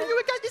my Don't worry, God. you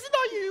will get. This is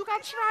not you. You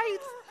can try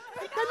it.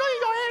 They know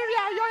your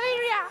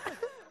area.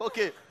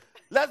 Okay,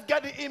 let's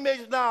get the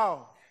image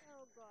now.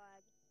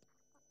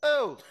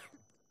 Oh.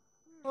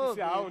 You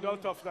see how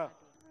don't tough now.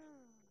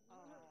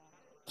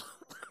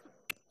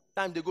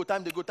 Time they go.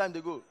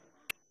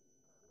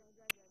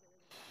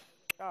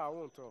 I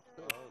won't talk.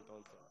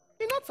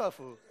 You're not tough.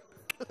 Oh.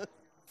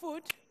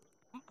 Food.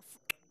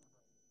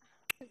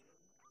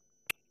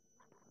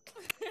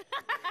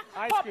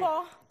 Ice cream. Papa.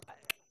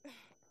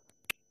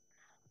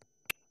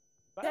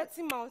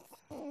 Dirty mouth.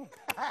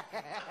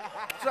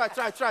 Try.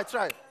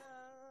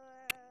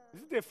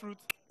 Is it a fruit?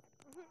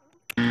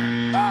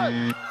 Hey!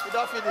 You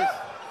don't finish.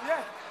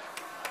 Yeah.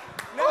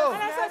 Oh.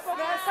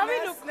 Can we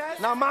look?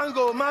 Now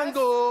mango.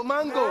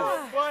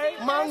 Boy.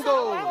 Mango.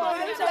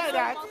 Try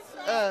that.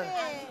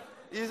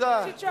 Is She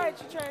tried.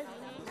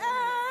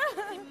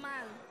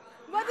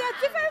 But they're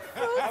different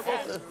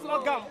fruits.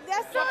 Flog gum.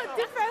 They're so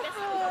different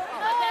fruits.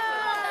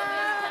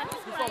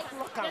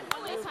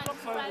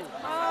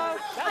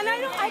 And I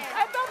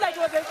felt like it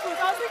was a fruit.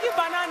 I was thinking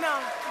banana.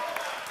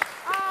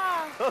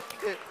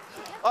 okay.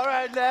 All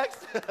right, next.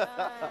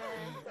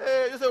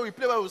 Hey, you say we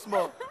play when we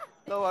small.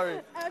 Don't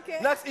worry. Okay.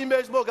 Next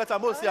image, more get a I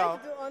most want yeah.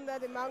 to do under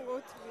the mango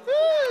tree.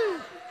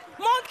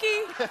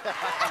 Monkey.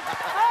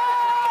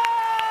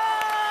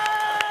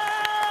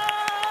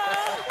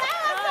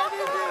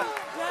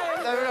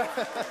 Sorry,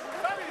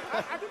 I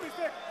do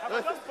mistake. I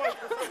was just point.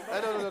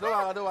 No,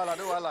 don't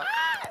wala.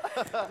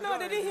 No,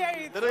 they didn't hear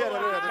it. They don't hear.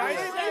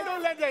 You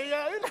don't let them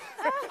hear.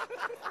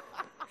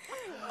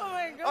 Oh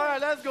my God. All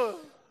right, let's go.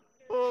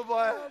 Oh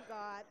boy. Oh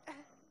God.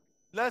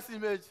 Next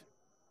image.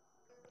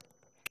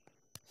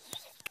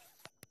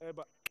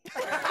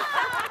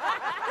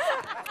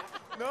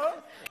 No?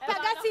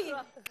 Spaghetti.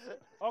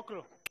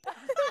 Okra.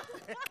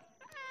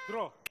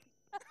 Draw.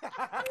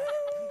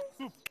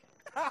 Soup.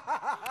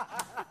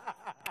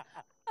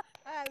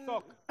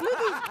 Talk.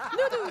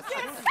 Noodles.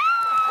 Yes.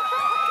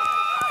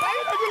 Why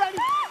you don't do like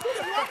this?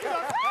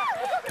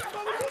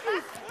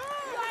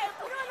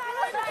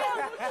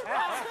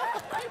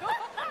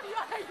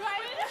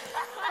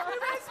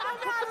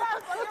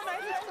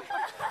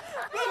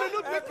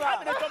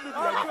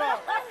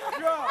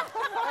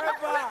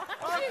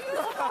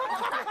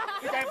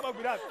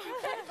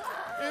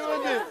 Even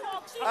me.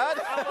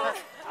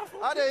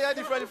 I dey hear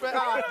different.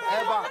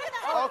 Eba,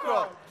 okra,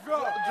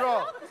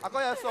 draw. I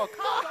call you sock.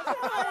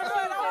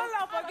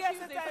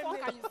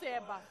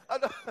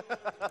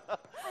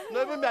 No,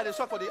 even me, I dey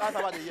shock for the answer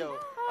about the year. Oh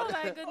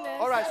my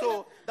goodness. All right,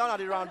 so down at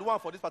the round one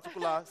for this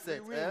particular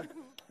set,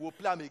 we'll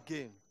play them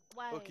again.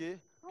 Why? Okay?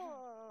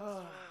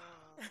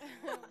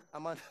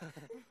 Amanda,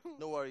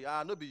 no worry.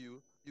 No be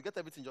you. You get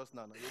everything just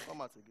now. You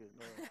come out again.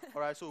 No worry.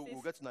 All right, so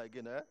we'll get to now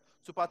again.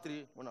 Super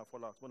 3, wanna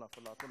fall out.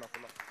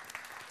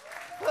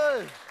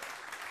 Hey!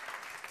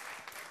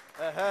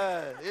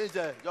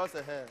 Angel, just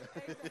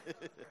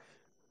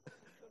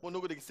we're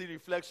not going to see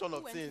reflection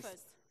of things.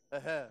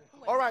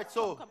 All right,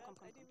 so. Come.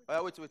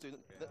 Wait.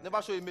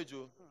 Never show image.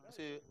 You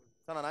say,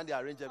 Tana, now they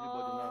arrange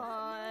everybody now.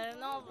 Oh,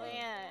 no,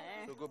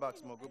 yeah. So go back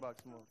small, go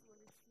back small.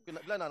 Okay,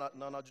 let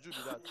na juju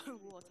do that.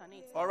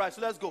 Alternate. All right,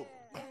 so let's go.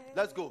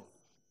 Let's go.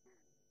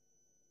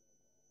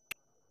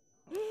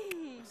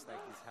 Looks like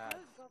it's hard.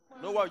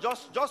 No worry,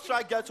 just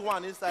try get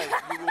one inside.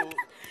 We will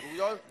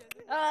just...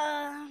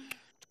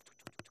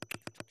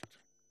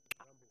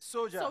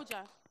 Soldier.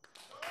 Soldier.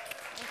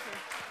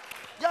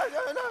 Yeah,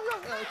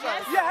 try.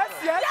 Yes,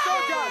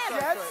 soldiers.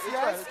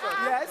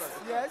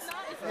 Yes.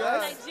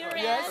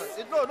 Nigerian.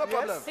 No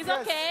problem. It's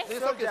okay.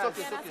 It's okay.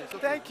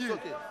 Thank you. It's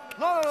okay.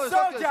 No, it's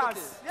Soldiers. okay.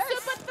 Yes.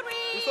 Super 3.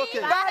 It's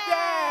okay.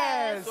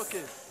 Badass. It's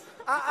okay.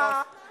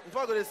 If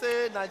I'm going to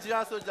say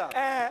Nigerian soldier,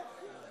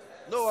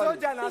 no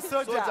worries. Soldier and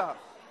soldier.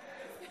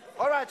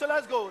 All right, so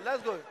let's go.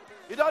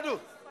 You don't do.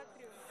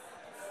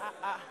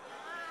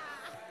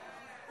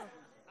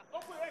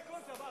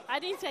 I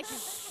didn't check it.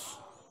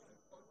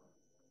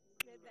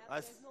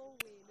 Nice.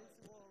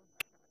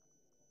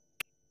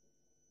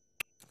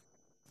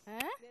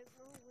 Huh?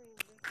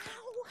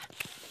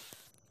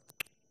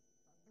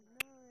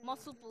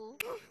 Muscle pull.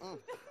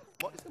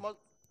 What is the most?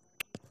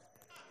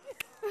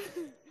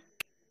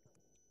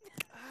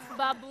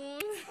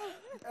 Baboon.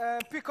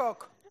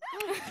 Peacock.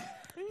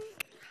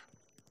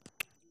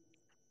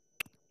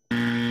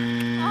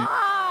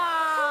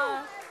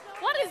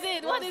 What is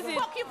it?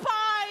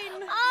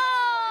 Porcupine.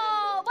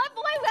 Oh, why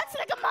we acting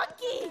like a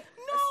monkey?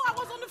 No, I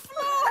was on the floor.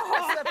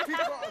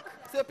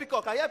 Say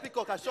peacock. I hear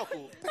peacock. I shock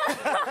you.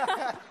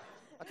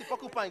 I keep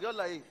porcupine. You're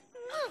like.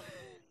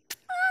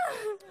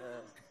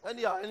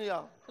 Anyhow.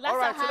 That's All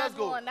right, a so let's hard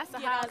go. one. That's a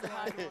hard one.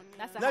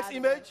 That's a Next hard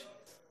image.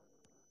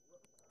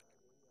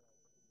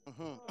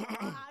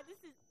 This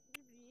is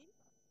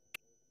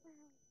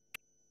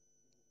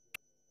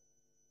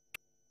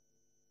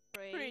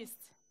Pray.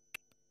 Priest.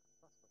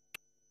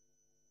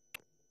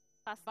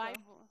 Pastor.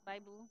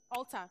 Bible.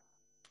 Altar.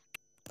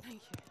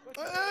 Thank you.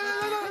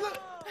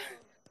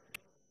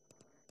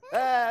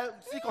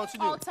 See,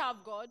 continue. Altar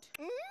of God.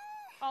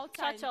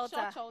 Altar. Church altar.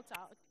 Church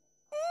altar.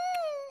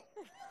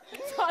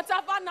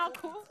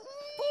 Tabernacle.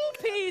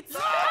 Pulpit.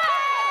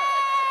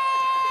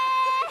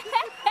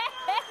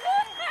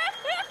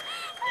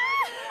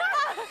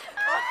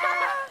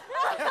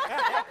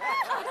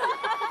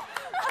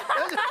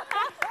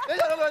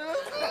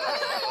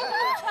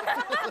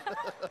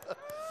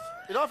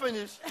 You don't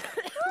finish.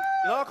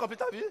 You don't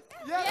complete me?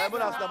 Yes.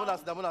 Bonus.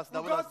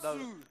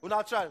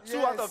 Una try. 2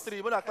 out of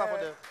 3. Bonus clap for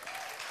them.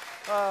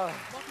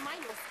 But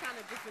mine was kind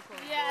of difficult.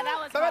 Yeah, that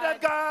was Seven hard.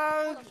 up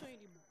gang. I'll show you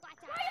the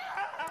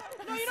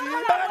No, you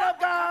don't Seven up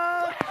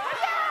gang.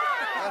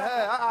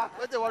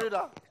 Wait till worry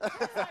now.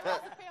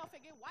 pay off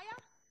again. Wire?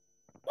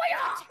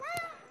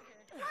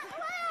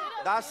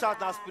 That shout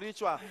now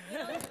spiritual.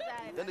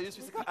 Then they use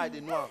physical eye.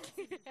 They know.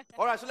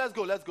 All right, so let's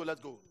go.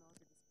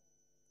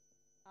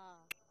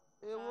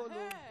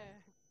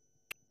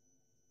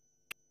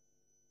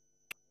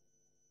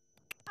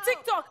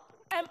 TikTok.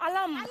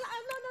 Alarm.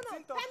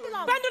 no.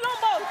 Pendulum. Pendulum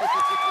ball.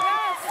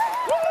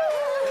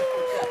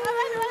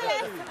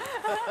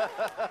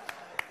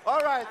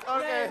 All right,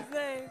 okay.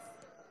 Yes.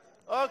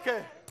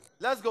 Okay,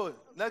 let's go.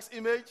 Next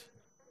image.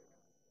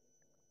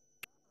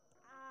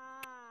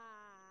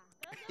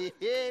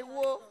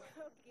 Whoa.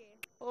 Okay.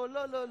 Oh,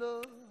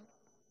 no.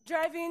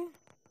 Driving.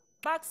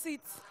 Back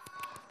seat.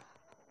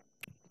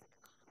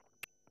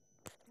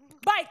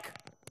 Bike.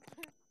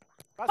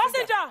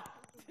 Passenger.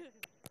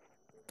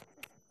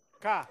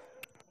 Car.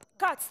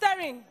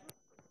 Steering.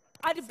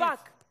 At the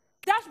back.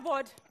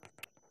 Dashboard.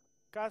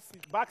 Car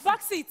seat. Back seat.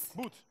 Back seat.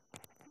 Boot.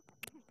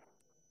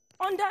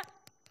 Under.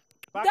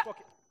 Back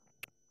pocket.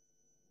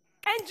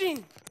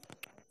 Engine.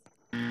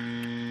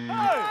 Hey!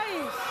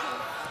 Nice.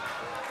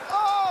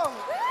 Oh!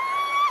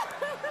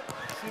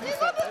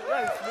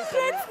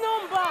 Plate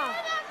number.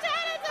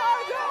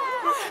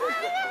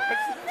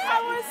 I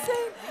was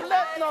saying.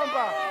 Plate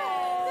number.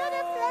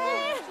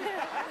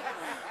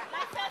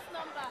 License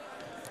number.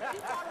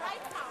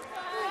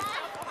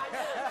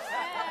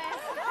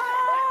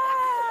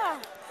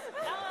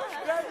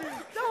 That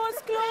was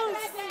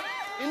close.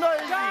 You know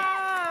easy.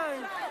 Dang.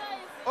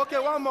 Okay,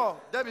 one more.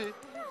 Debbie,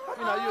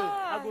 happy na you.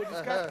 I go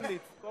discard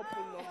plate. Come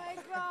pull up.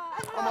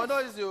 Come on, no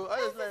easy. I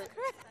just like.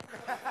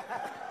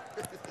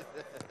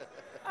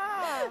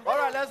 All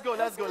right, let's go. 2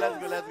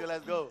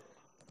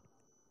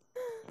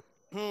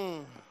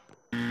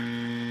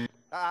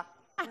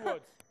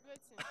 words.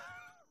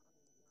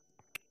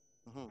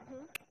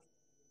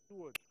 2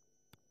 words.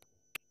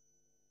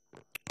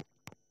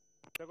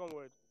 Second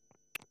word.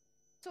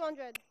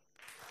 200.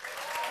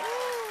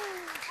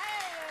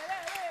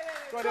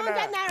 200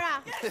 200 naira. naira.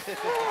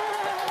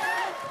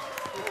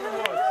 2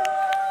 words.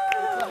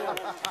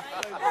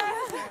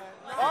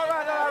 All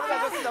right,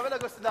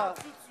 let's go sit down.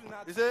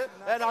 You see?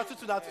 Now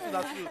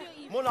two.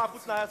 More now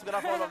put our hands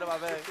together for all of them, I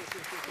beg.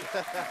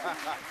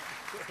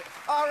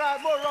 All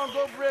right, more run,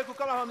 go break. We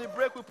come out on the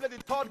break. We play the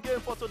third game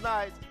for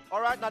tonight.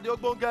 All right, now the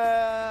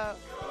Ogbonge.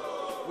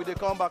 We dey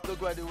come back, don't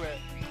go anywhere.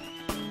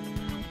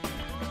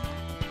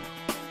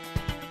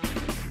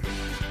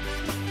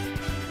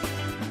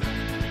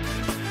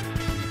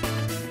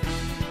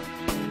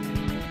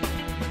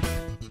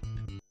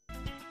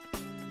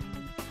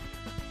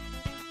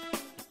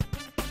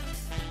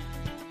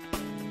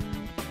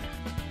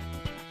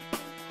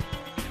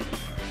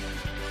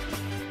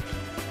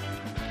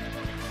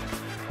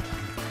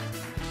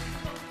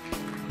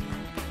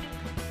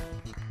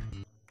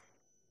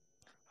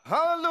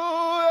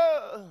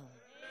 Hallelujah.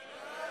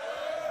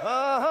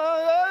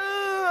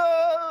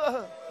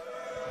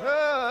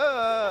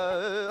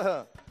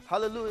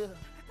 Hallelujah.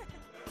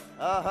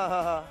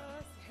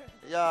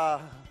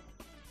 Yeah.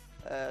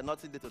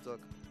 Nothing there to talk.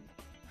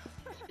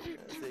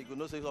 So you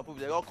know, say some people,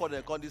 they all call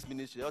this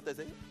ministry. They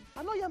say,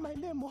 I know hear my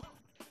name. Oh.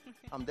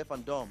 I'm deaf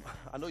and dumb.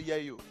 I know hear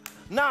you.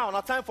 Now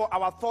time for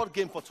our third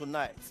game for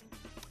tonight.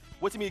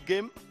 What's me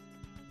game?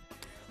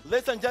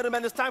 Ladies and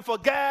gentlemen, it's time for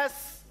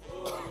guess.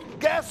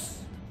 Guess.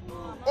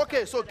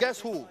 Okay, so guess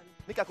who?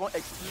 Make I can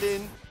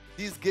explain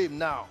this game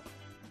now.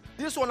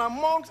 This one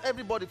amongst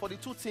everybody for the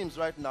two teams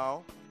right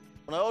now.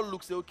 When I all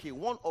look, say, okay,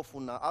 one of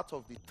una out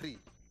of the three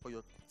for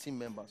your team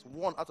members.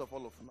 One out of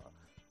all of una.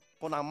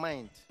 On our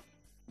mind.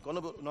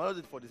 Because not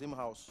it for the same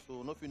house.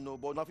 So not if you know,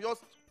 but now if yours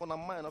on our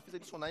mind, if you say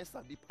this one I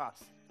be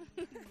pass.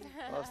 You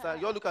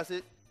all look and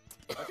say,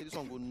 I say this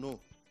one go no.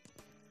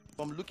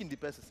 From looking the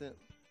person say,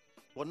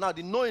 but now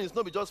the knowing is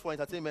not be just for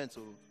entertainment.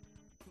 So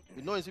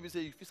the knowing people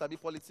say if you sabi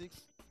politics,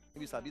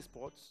 maybe sabi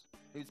sports,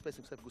 maybe this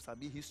person go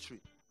sabi history,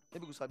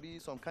 maybe go sabi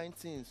some kind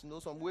things, you know,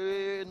 some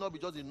way not be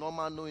just the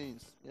normal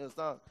knowings. You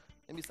understand?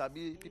 Maybe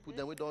sabi people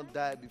then we don't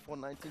die before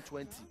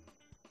 1920.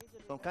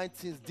 Some kind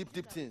things, deep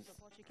things.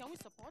 Can we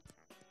support?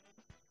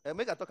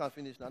 Make a talk and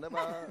finish. I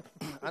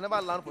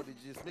never learn for the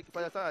gist. Make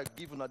by the time I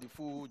give you the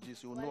full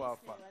gist, you'll know how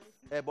far.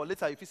 But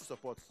later if you see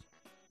support,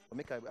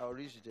 I'll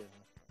reach there.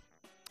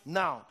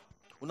 Now,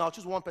 we'll now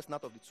choose one person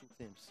out of the two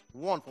teams.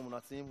 One from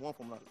our team, one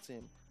from another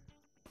team.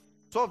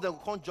 Two of them will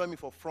come join me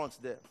for front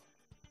there.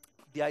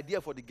 The idea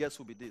for the guests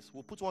will be this.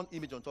 We'll put one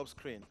image on top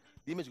screen.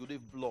 The image will be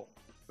blur,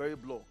 very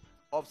blur.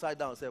 Upside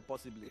down, say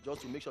possibly, just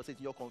to make sure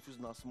you're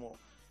confused and small.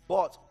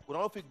 But when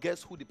I don't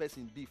guess who the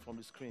person be from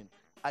the screen,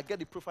 I get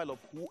the profile of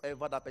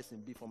whoever that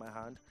person be from my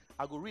hand.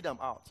 I go read them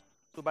out.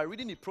 So by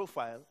reading the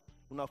profile,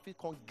 we now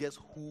can't guess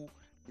who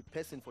the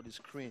person for the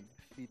screen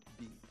fit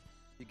be.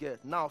 You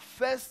get? Now,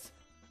 first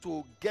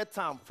to get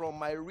them from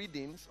my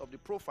readings of the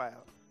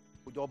profile,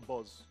 with your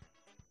buzz.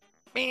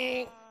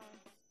 I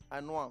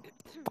know him.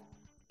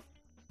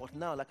 But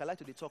now, like I like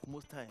to talk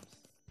most times,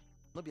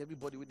 not be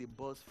everybody with the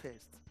buzz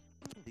first.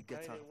 They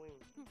get them.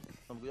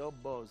 Some go your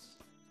buzz,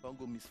 some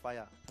go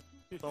misfire.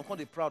 Some come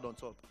they proud on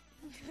top.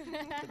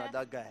 So now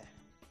that guy.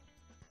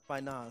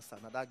 Final answer,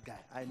 now that guy.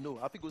 I know.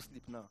 I have to go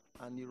sleep now.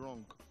 And you're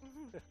wrong.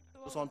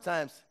 So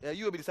sometimes,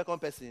 you will be the second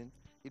person.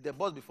 If they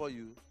buzz before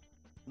you,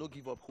 no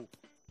give up hope.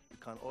 You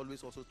can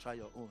always also try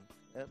your own.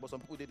 But some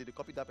people, they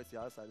copy that person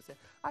outside. They say,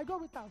 I go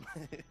with them.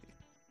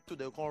 So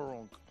they'll come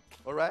wrong.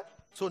 All right?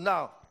 So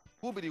now,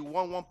 who will be the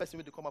one person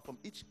who they come out from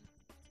each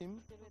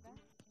team?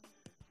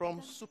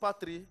 From Super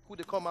 3, who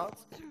they come out?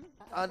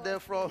 And then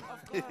from...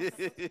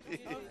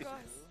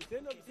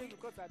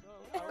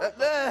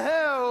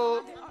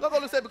 hell, not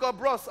going to say because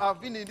bros, I've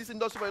been in this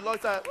industry for a long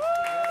time.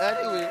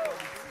 Anyway,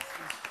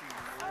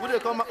 who they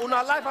come out?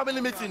 Una life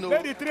family meeting, no?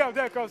 Then the three of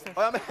them come.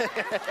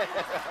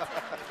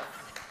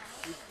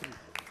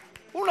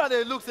 Una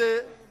they look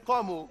say,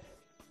 come on.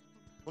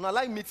 Una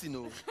like meeting,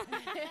 no?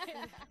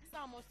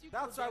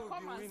 That's why we'll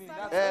be winning.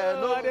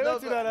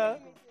 No.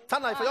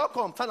 Tana, if you all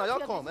come, Tana, you all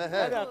come.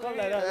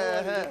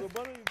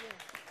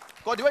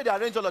 Because the way they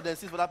arrange all of them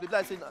things, but people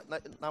like saying,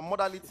 na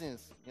motherly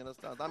things. You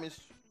understand? That means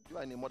you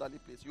are in a motherly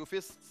place. You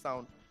face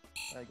sound,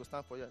 and you go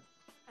stand for you.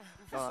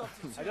 I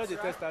just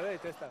test her.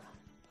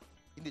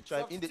 In the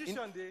tribe,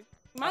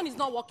 Mine is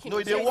not working.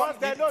 No, they walk.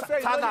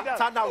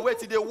 Tana, wait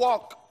till they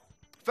walk.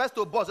 First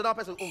to boss, another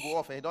person go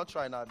off, and you don't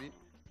try now, be.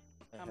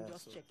 I'm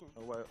just checking.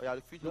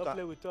 Don't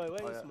play with toy.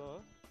 Why is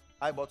small?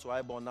 Eyeball to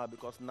eyeball now,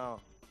 because now.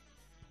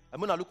 I'm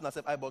gonna look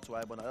myself eyeball to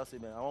eyeball. I just say,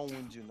 man, I won't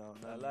wound you now.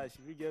 Nah, lie. If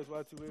you guys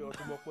want to wait or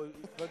to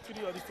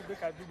continue on this thing,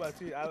 make I do my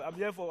thing. I'm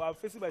here for. I'm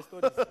facing my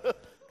studies.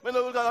 Man,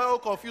 look at how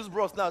confused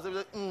bros now.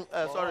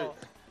 Sorry.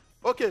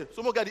 Okay,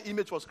 so we'll get the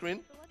image for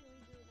screen.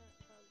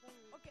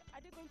 Okay,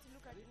 are they going to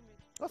look at the image?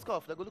 Let's go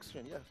off. They go look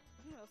screen. Yes.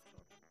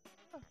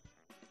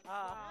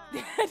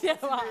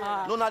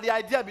 No, now the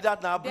idea be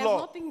that now there's blur.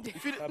 nothing there.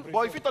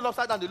 But if you turn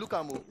upside down, they look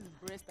at me.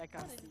 Breast, I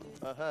can see.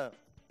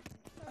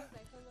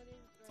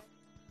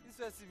 This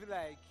was to be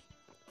like,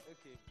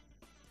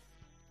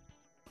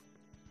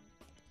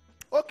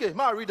 okay,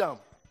 ma read them.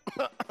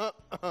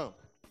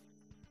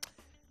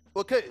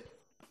 Okay.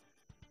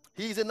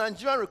 He is a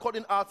Nigerian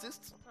recording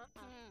artist,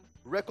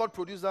 record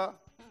producer,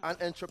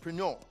 and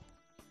entrepreneur.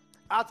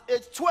 At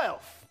age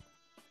 12,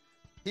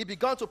 he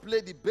began to play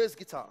the bass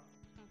guitar.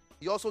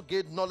 He also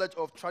gained knowledge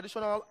of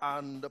traditional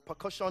and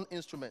percussion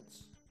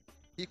instruments.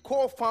 He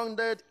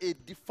co-founded a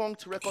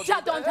defunct record.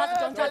 Don't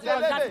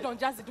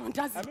jazz it.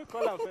 Let me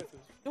call him first.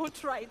 Don't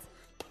try it.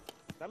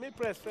 Let me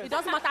press first. It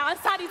doesn't matter. I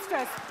answered it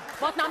first.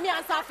 But now me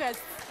answer first.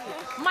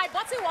 My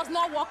button was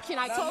not working.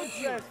 I told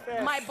you.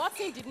 My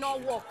button did not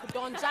work.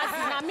 Don't jazz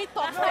it. Now me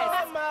talk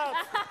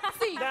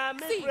first. See.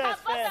 Sound.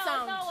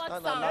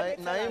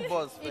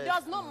 It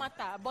does not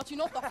matter. But you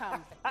know talk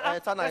am.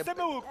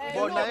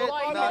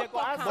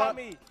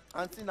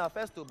 Auntie, na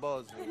first to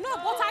buzz. No,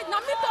 but I now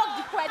me talk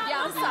the correct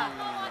answer.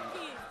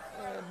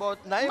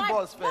 But na him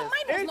buzz first.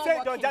 Mine was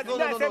not working.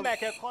 Don't say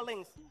Michael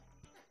Collins.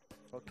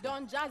 Okay.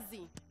 Don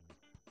Jazzy.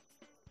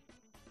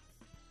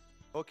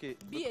 Okay.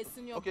 Be a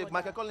senior Okay, brother.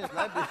 Michael Collins.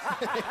 Now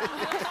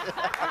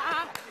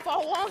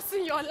For once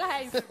in your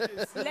life,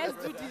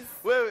 let's do this.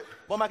 wait.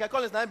 But Michael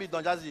Collins now be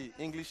Don Jazzy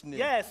English name.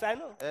 Yes, I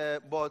know.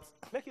 But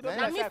Make it Nah, up.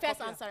 Now like me say I first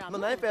copy answer. no,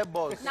 na fair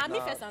boss. Now me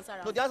first answer.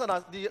 No, the answer na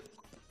the.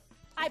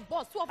 I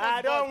boss. Two of us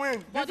I don't boss.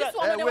 win. But This this is-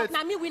 one, no, they wait. work.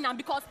 Now me win am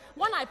because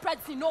when I press,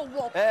 it no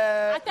work.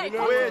 I tell you,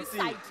 come to wait, this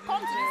side.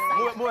 Come to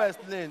this side. Mo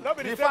explain. No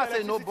be the The same fact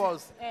say no electricity.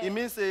 boss, it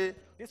means say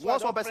This one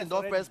once one don person press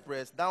don't already.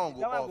 press, that one go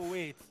That off. one go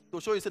wait. To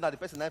show you say that the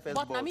person na first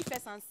But boss. now me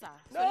first answer.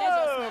 So No, let's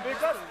just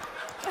because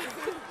Do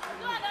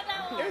another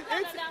one. Do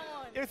another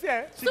one. you see,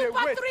 eh, she dey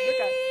Super wait. three.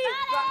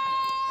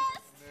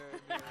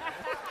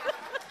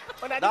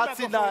 Una need That's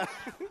it now.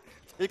 microphone.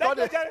 He called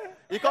Take it. it,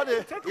 He called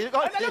it. He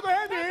called I never go it.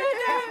 hear me.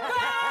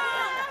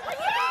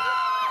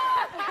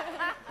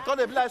 He called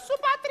it be like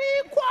Super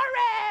 3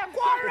 quarrel.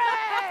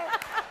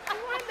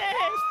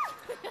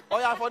 Oh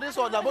yeah, for this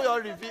one, now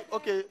you reveal.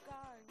 Okay.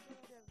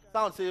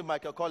 Sound say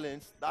Michael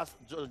Collins. That's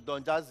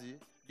Don Jazzy.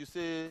 You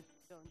say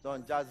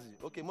Don Jazzy.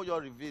 Okay, mo you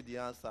reveal the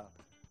answer.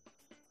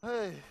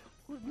 Hey,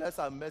 goodness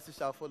and mercy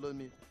shall follow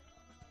me.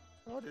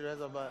 All the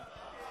rest of my.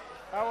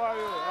 How are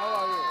you? How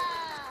are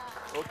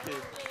you? Okay.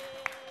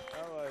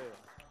 How are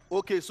you?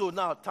 Okay, so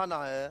now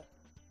Tana,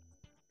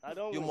 I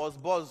don't you win.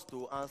 must buzz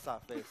to answer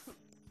first.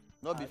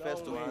 Not be I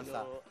first don't to win, answer.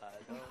 no, I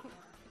don't.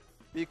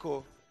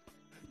 Because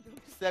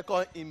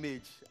second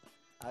image,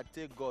 I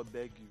take God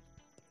beg you.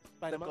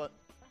 Spider-Man? Second,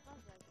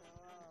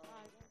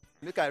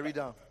 make I read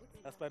down.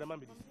 That's Spider-Man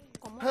be this.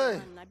 Come on, Hey.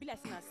 man. I be like,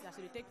 I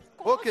should take.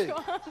 Okay.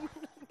 Come on.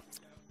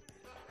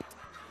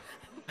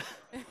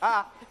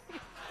 Ah.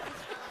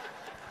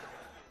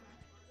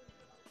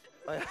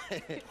 Oh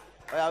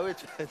yeah, wait.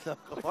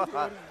 Come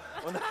on.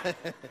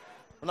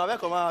 Una where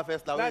come out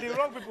first now. Now Wait. the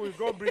wrong people is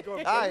going to break up.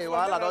 Aye,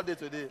 wahala don dey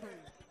today.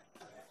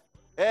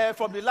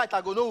 From the light,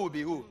 I go know who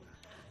be who.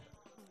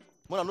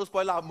 Mona no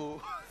spoil am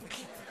o.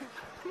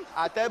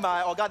 I tell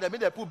my oga dem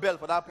make dem put bell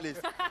for that place.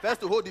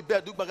 First to hold the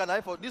bell, do baga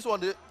na for this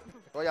one.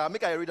 Oh yeah,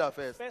 make I read that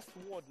first. First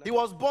word. He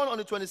was born on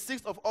the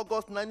 26th of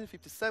August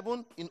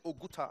 1957 in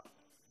Oguta,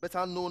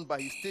 better known by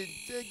his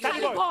stage.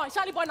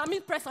 Charlie boy, now me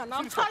present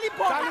now. Charlie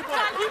boy, Charlie boy.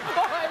 Charlie boy.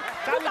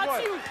 Charlie Look boy.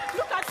 at you,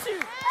 look at you,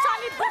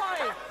 Charlie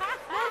boy.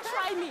 Don't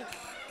try me.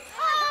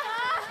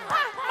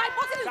 My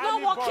button is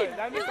Charlie not boy, working.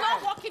 that means It's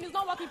not working. It's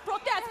not working.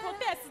 Protest.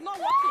 It's not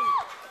working.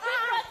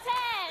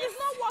 Protest. It's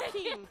not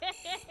working.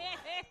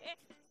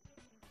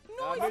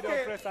 I made Okay,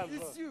 up press and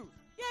it's you.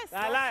 Yes.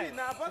 I lie. See,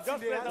 now, You what's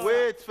just in the press answer?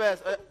 Wait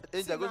first.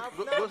 Angel, go. Now,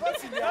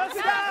 what's in the answer?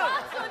 Sit down.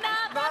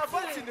 Now,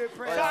 what's in the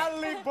prayer?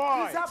 Charlie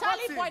boy. It's a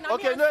Charlie button. boy, now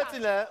Okay, me no answer.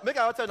 thing. Make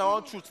I tell you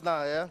one truth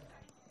now. Yeah.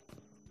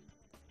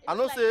 I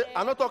know say.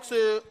 I know talk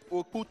say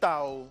Okuta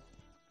o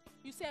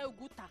You say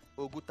Oguta.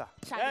 Oguta.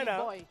 Charlie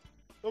now. boy.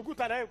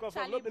 Oguta na him come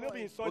from. Charlie No boy.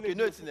 be in son. Okay,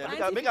 no thing.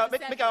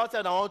 Make I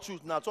tell you one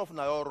truth now. 12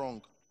 na all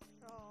wrong.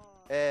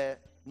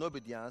 No be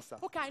the answer.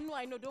 Okay,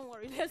 I know. Don't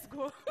worry. Let's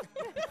go.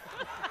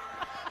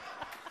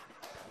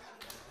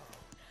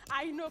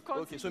 I know.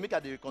 Continue. Okay, so make I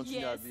dey continue.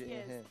 Yes, abi?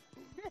 yes.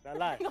 Na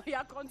lie. No,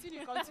 yeah, continue.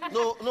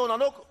 No,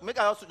 make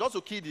I just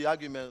to kill the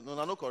argument.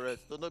 No, no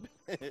correct. No, be.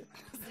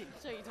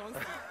 Sure, you don't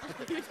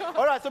see. You don't.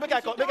 All right, so make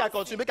I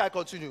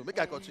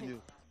continue.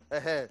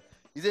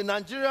 He's a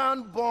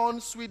Nigerian-born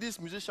Swedish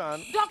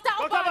musician. Dr.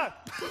 Dr. Alban. Man.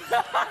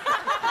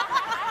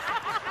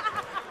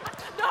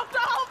 Dr.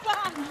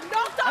 Alban.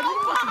 Dr.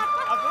 Alban.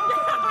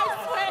 I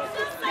swear.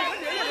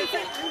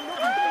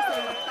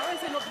 I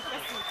say no be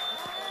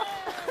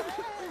person.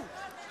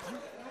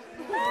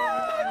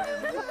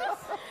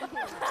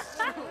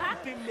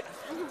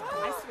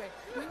 I swear.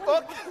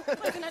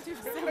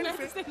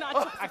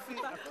 I see.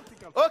 I don't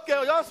think I'm.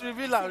 Okay, just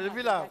reveal am. Just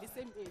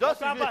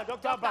Dr. reveal. Alban,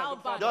 Dr.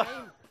 Alban. Just,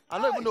 I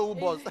don't even know who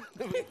boss.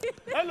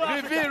 Hello,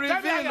 Africa. Tell me how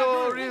reveal, you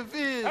no, doing.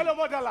 reveal. Hello,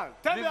 motherland.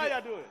 Tell me how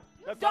you're doing.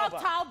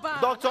 Dr.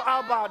 Alban. Dr.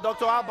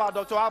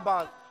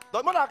 Alban.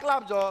 Don't mother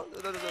clap, Joe.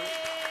 We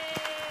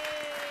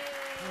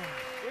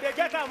dey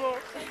get am o.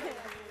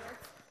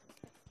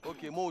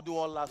 Okay, Mo do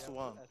one last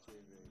one.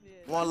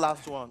 One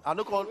last one. I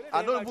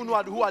don't even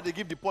know who are they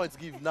give the points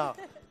give now.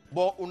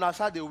 But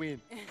Unasha they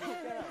win.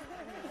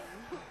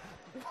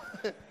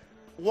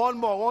 One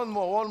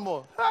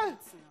more. Hey,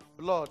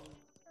 Lord.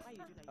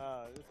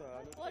 This one,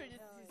 I What is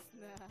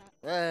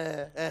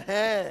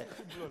this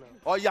now?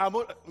 Oh yeah,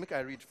 make I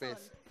read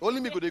first. Only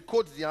me go dey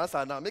quote the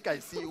answer now. Make I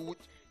see which.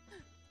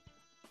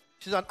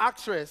 She's an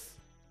actress.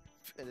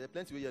 There's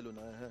plenty of yellow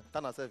now.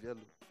 Turn herself yellow.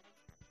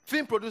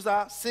 Film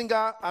producer,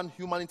 singer, and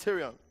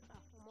humanitarian.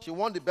 She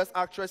won the Best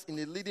Actress in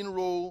a Leading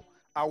Role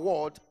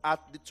award at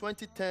the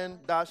 2010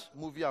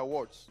 Movie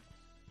Awards.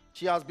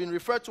 She has been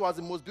referred to as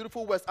the most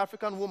beautiful West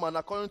African woman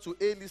according to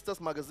A-Listers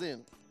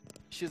magazine.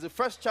 She's the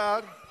first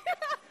child.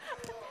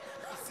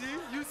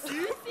 You see?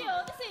 See,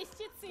 oh, this is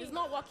cheating. It's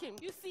not working.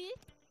 You see?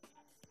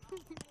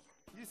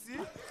 You see?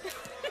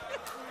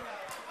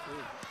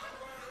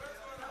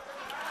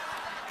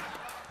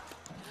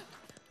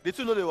 The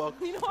two know they work.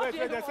 You know Wait, they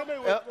there's don't. somebody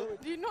Yeah.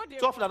 You know they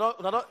Tough,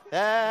 not.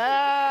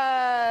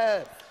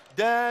 Hey,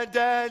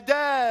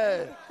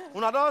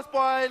 Una don't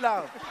spoil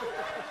am.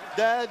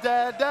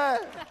 There.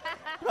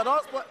 Una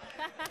don't spoil.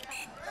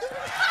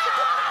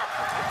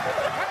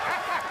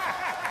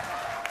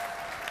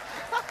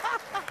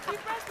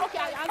 Okay,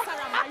 I answer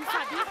am. You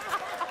sabi?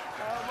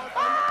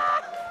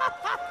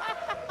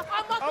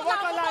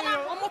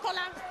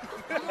 Omotola.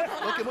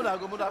 Okay, Muna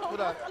go.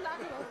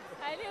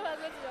 I knew I was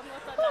going to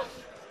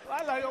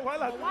your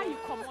mother. Why you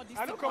come on this? I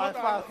don't come Fast,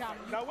 out. fast.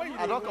 Now when you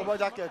I don't come out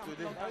jacket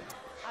today.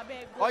 I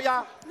beg. Oh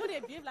yeah. No, they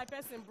behave like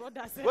person,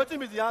 brother.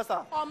 Wetin is the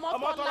answer?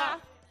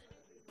 Omotola.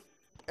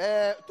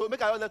 To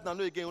make I just let una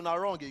know again, una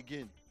wrong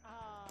again.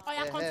 Oh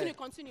yeah,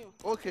 continue.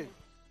 Okay.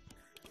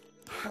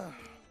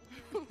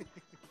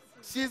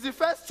 She is the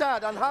first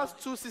child and has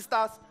 2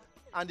 sisters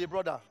and a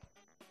brother.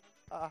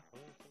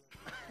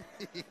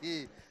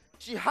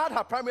 She had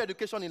her primary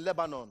education in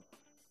Lebanon.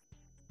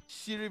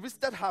 She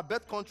revisited her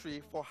birth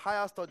country for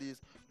higher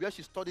studies, where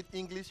she studied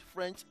English,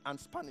 French, and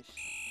Spanish.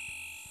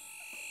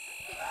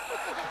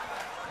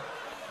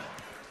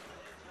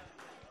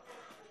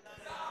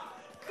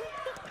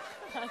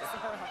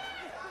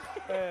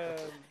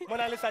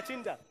 Mona Lisa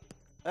Chinda.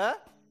 Eh?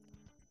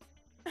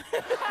 You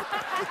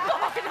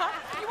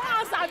want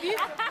answer me?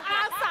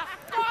 Answer.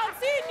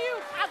 Continue.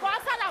 I go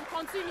answer them.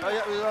 Continue. Oh,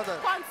 yeah, we got that.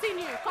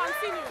 Continue.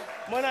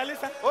 Mona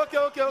Lisa. Okay.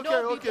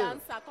 No be the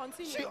answer.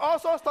 She Continue.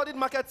 also studied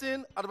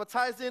marketing,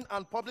 advertising,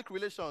 and public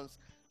relations.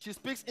 She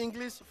speaks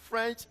English,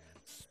 French,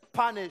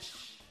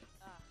 Spanish.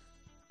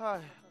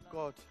 Hi,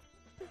 God.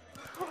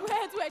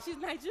 Wait. She's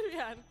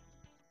Nigerian.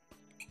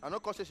 I know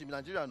because she's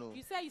Nigerian, no.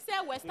 You say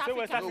West You say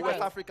West African.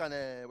 No,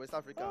 Africa. West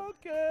African.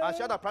 Okay. And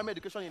she had her primary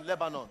education in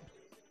Lebanon.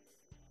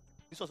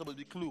 This was supposed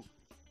to be clue.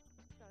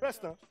 Press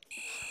now.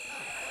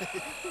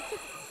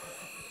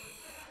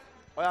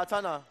 Oh yeah,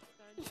 Tana.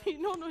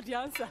 You don't know the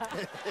answer.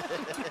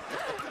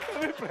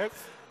 Press.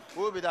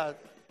 Who will be that?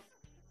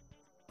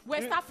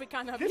 West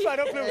African. abi? This one I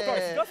don't play with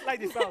us. Just like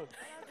the sound.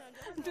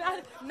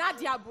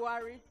 Nadia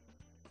Buhari.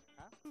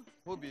 Who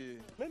will be?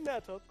 Let me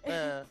talk.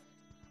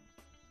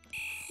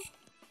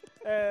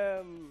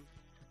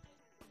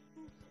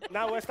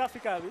 Now West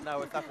Africa. abi? Now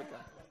West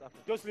Africa.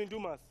 Jocelyn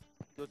Dumas.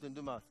 Justin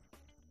Dumas.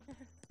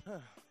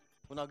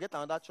 We'll now get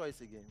another choice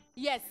again.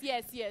 Yes.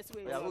 Wait.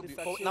 Yeah, who be?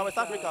 Lisa Oh, now West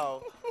Chinda. Africa.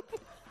 Oh.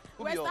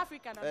 Who be West your-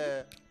 African. abi?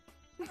 Eh,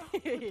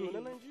 No,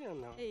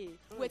 Nigerian now. Hey,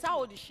 wait, how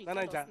old is she? Na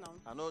Tell us Naija. now.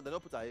 I know they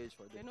don't put her age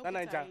for They them. know Na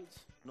put her Naija. age.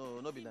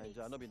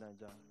 No be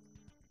Niger.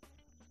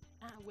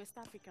 West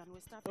African.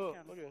 Oh,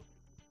 okay.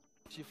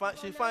 She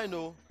fine,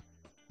 no,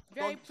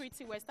 Very Don't-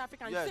 pretty West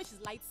African. Yes. You say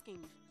she's light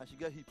skinned. and she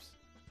get hips.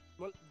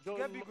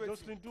 get big waist.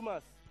 Jocelyn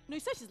Dumas. No, you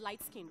say she's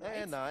light skinned,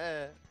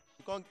 right?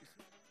 She can't.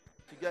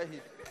 She get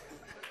hips.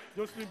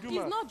 Jocelyn It's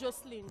Dumas. not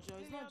Jocelyn, Joe.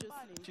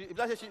 It's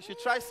not Jocelyn. She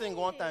tried sing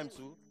one time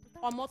too.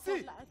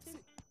 Omotola.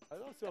 I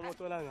don't see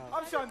Omotola now.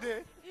 Option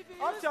day.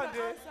 Option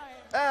day.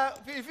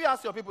 If you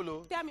ask your people,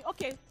 oh, Tell me,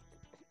 okay.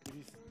 It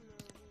is.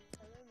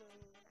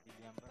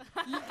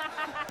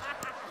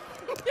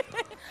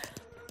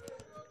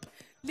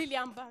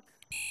 Lillian Back.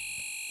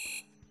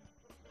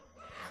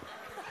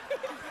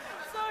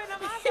 Sorry, no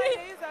matter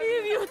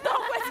If you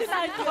don't question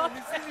I do.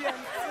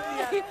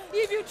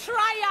 If you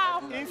try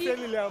He say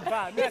Lillian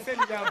Bat. Me I say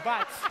Lillian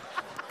Bat.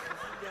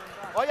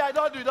 oh yeah,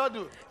 don't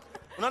do.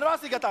 We never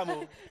see get am.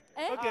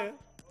 Okay.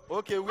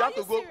 Okay, we Are have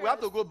to you go. We have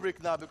to serious? go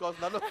break now because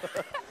no.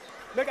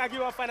 Make I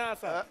give one final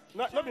answer.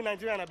 Not be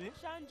Nigerian, abi.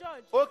 Sean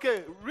George.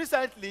 Okay,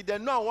 recently they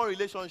know one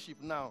relationship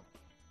now.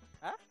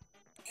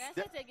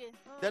 Say it again.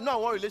 They know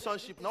one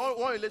relationship now.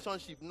 One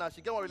relationship now.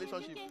 She get one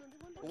relationship.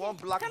 One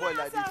black boy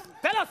like this.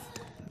 Tell us.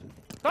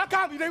 Talk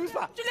out. You dey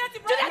whisper. Juliet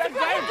Juliet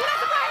Ibrahim.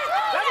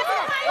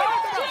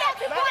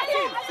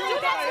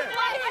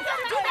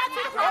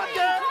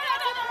 Okay.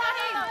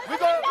 We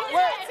go.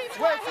 Wait.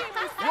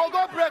 We'll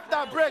go break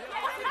now. Break.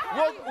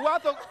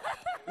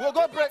 We'll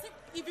go break.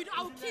 If you do,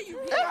 I will kill you.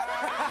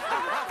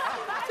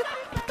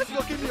 She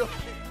go kill me.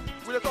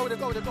 We dey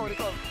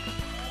come.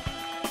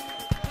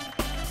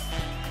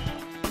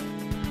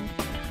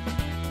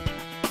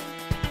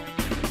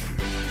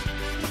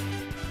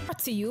 Brought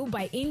to you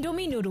by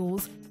Indomie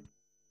Noodles.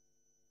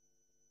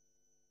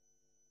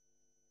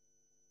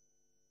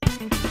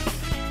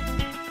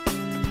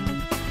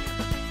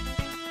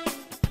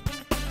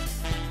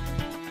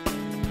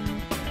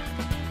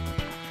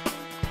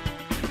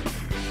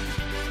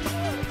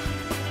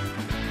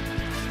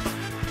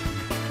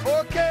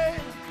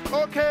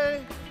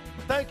 Okay.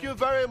 Thank you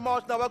very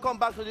much. Now welcome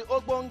back to the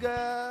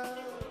Ogbonge.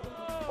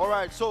 All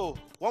right, so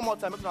one more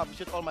time, I'm gonna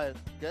appreciate all my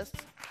guests.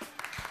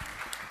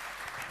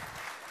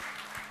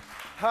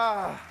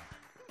 Tana,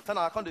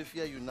 I can't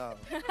fear you now.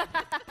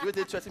 You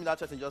did threaten me that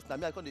threatening just now.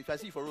 Me, I can't fear. I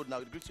see you for road now.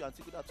 I greet you and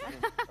say good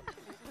afternoon.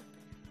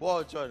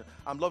 Well, John,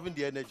 I'm loving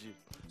the energy.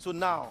 So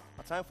now,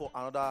 it's time for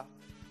another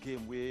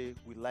game where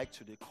we like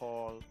to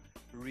call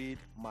Read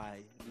My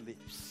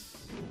Lips.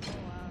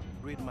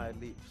 Read My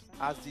Lips.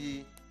 As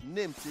the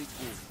name take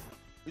go,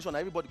 this one,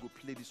 everybody go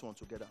play this one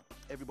together.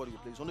 Everybody go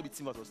play. It's only be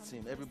team versus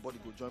team. Everybody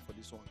go join for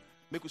this one.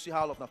 Make you see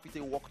how often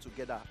people work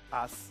together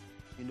as,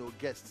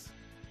 guests.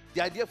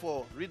 The idea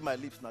for Read My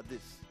Lips now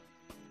this.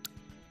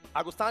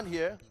 I go stand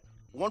here.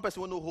 One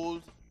person will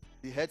hold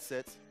the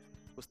headset,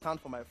 will stand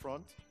for my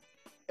front.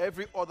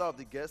 Every other of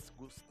the guests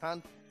will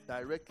stand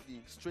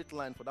directly, straight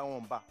line for that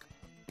one back.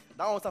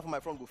 That one stand for my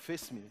front will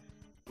face me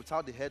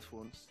without the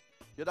headphones.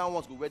 The other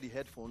ones will wear the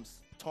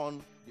headphones,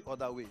 turn the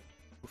other way,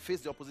 will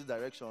face the opposite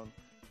direction,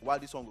 while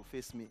this one will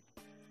face me.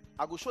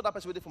 I will show that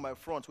person waiting for my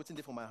front, waiting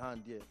there for my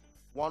hand here.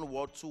 1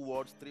 word, 2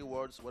 words, 3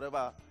 words,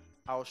 whatever.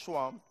 I'll show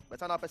them. By the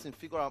time that person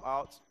figure them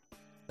out,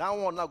 that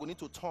one now will need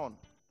to turn.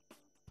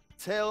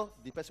 Tell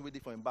the person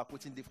waiting for him back,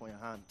 waiting there for your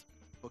hand.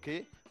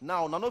 Okay?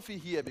 Now, none of you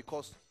here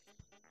because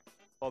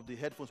of the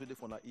headphones waiting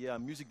for our ear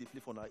and music they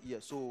play for our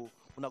ear. So,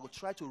 when I go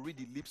try to read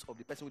the lips of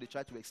the person who they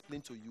try to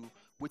explain to you,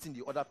 waiting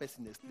the other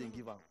person explain,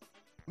 give them.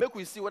 Make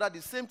we see whether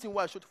the same thing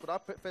what I showed for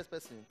that first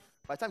person,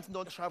 by the time it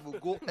don't travel,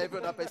 go every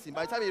other person.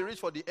 By the time you reach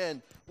for the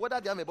end, whether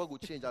the amount will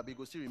change, or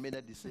go still remain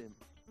the same.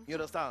 You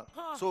understand?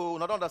 So, I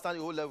don't understand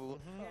the whole level.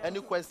 Any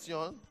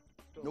question?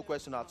 No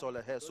question at all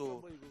ahead.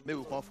 So, maybe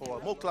we'll come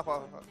forward. More clap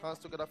our hands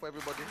together for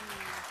everybody.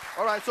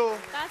 All right, so,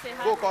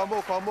 more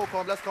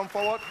come. Let's come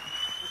forward.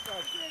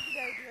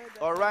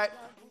 All right.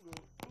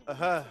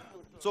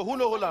 So, who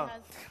know hold on?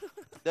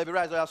 Debie,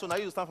 right. So, now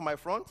you stand for my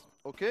front.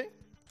 Okay?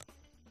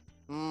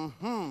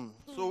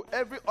 So,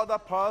 every other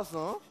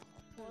person.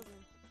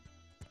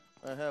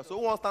 So, who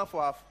wants to stand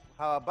for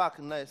our back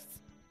next?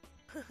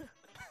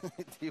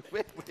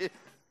 Wait.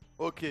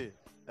 Okay.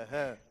 Oh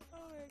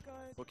my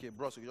God. Okay,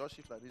 bro, so you just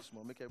shift like this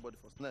more. Make everybody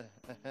first.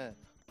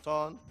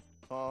 Turn.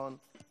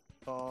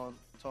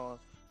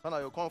 Now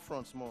you come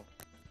front small.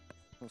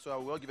 So I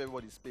will give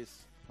everybody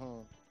space.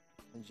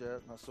 Enjoy.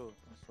 So.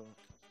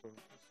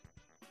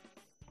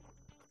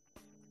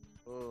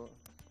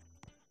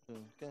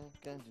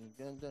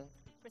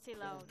 Pretty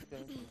loud.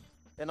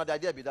 And now the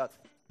idea be that.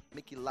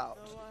 Make it loud.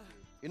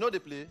 You know they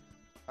play?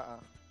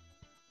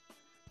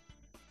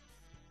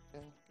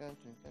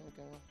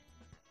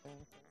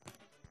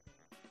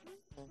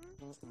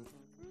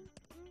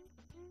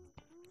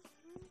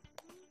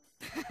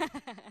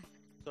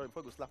 Sorry,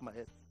 before I go slap my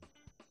head.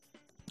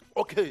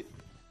 Okay,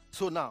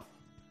 so now,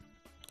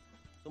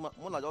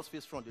 Mona just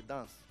face front, the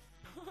dance.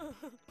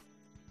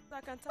 So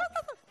I can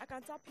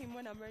tap him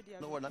when I'm ready.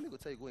 No worry, let me go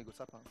tell you, go and go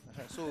tap him.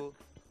 So,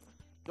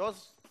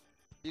 just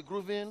be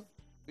grooving,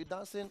 be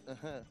dancing.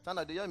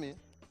 Tana, do you hear me?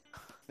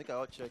 Make I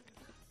all check.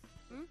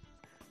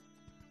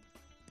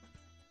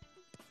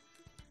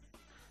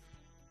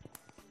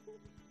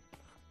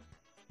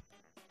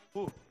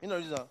 Who? You know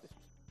reason?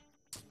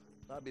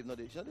 That babe,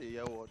 she's not the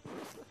ear word.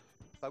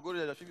 If I go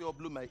there, she will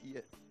blow my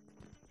ear.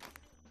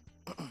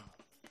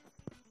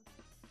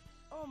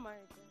 Oh my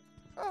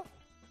God.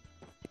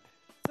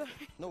 Sorry.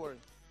 No worry.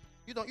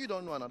 You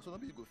don't know, Anna, so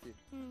nobody go feel.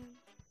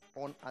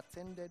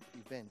 Unattended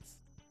events.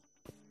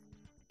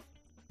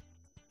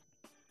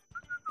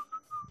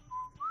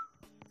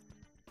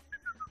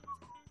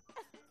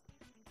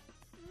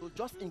 So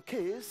just in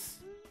case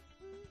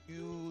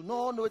you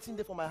know what's in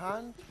there for my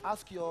hand,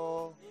 ask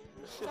your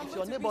if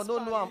your neighbor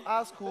don't know,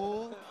 ask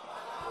who.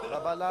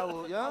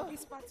 Babalawo, yeah?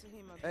 Whisper to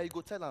him. You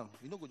go tell them.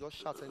 You know, go just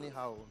shout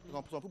anyhow.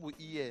 Some people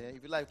hear.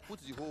 If you like, put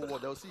the whole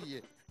word, they'll see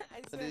here.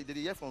 They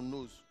hear from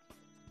nose.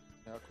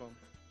 Yeah, come.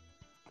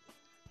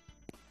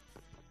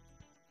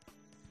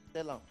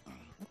 Tell them.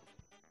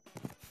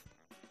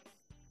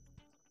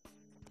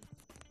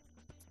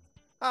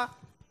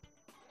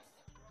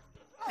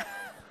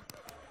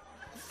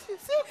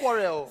 See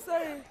quarrel.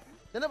 Sorry.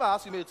 They never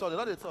ask you me to talk. They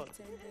not they talk.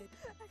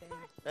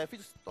 If you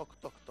just talk.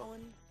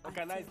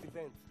 Organized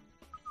event.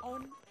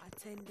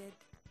 Unattended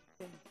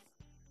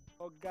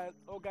event.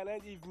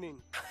 Organized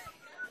evening.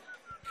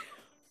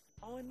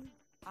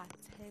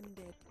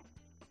 Unattended.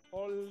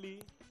 Only.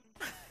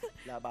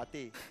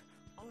 Labate.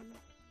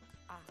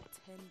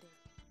 Unattended.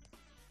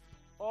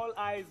 All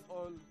eyes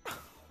on.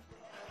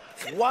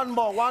 One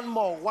more.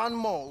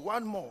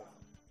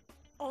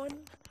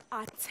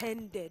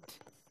 Unattended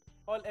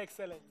All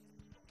excellent.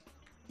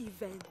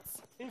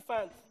 events.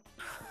 Infant.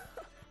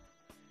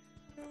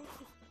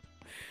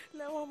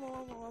 Like one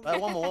more.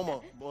 One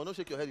more. But don't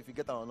shake your head if you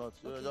get that or not.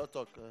 Okay. Just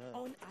talk.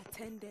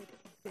 Unattended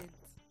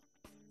events.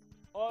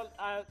 All.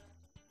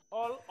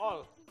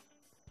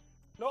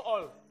 No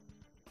all.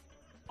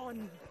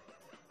 On.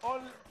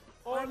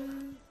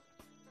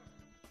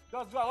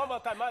 Just do it one more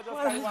time. I just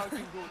carry one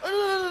thing go.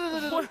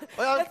 Oh,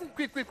 yeah,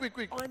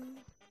 quick. Unattended.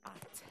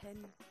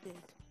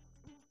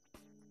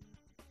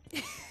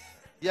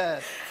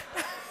 Yes.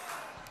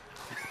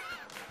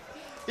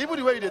 Even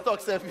the way they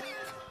talk, self.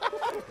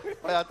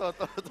 Oh, yeah, talk.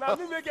 Now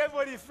me make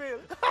everybody feel.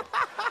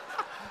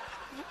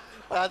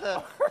 Oh, yeah,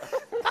 talk.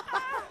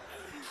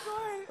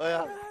 Oh,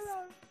 yeah.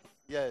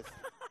 Yes.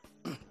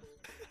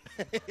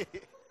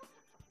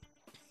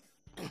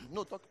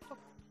 No, talk.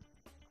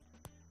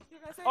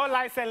 All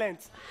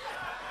excellent.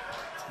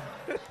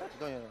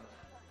 Don't hear.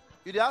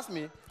 You did ask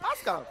me?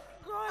 Ask her. Okay,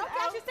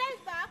 she says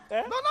back.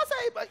 Eh? No, not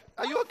say it. But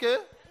are you okay?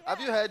 Have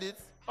you heard it?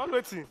 All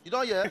waiting. You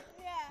don't hear?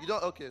 Yeah. You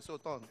don't? Okay, so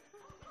turn.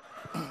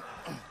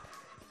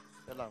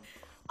 Tell him.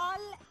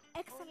 All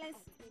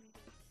excellency.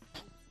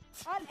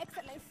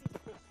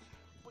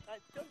 but I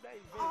just that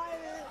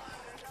event.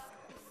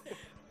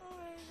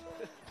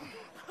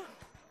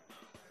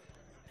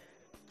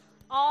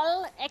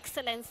 All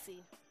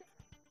excellency.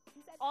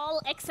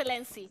 All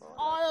excellency.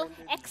 All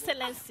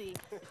excellency.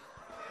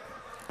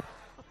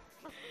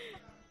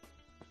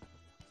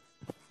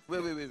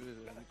 Wait.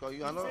 Because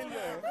you are not.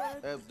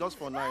 Just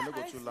for now, you don't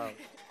go too loud.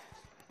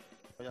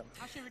 Oh, yeah.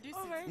 I should reduce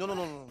No.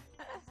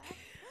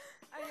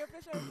 And your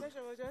pressure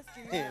was just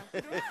killing me.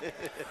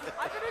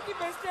 I couldn't keep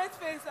a straight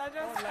face. I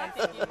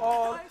just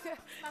All.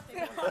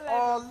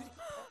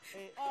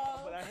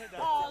 But I heard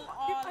that.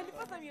 And the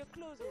first time you're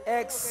close.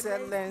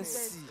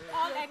 Excellency.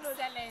 All So I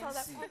excellency. was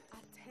like,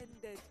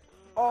 attended.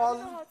 I All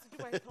don't know how to do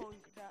my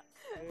tongue. That.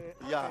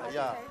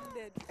 Yeah.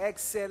 Attended.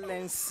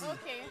 excellency.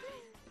 Okay.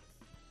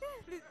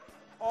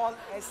 All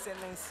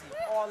excellency.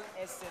 All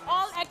excellency.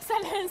 All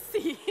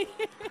excellency.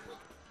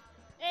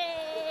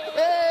 Hey.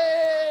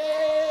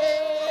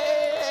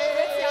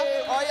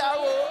 Oh, yeah.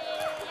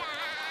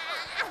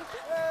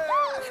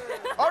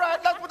 All right,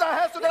 let's put our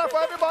hands together for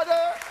everybody.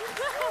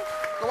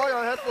 Come on,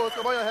 your headphones.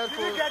 Did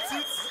you get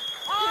it?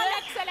 All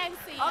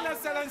excellency. All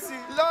excellency.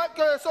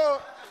 Okay,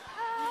 so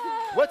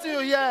what do you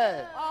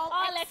hear?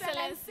 All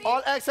excellency.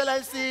 All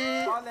excellency.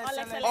 All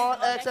excellency. All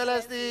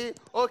excellency.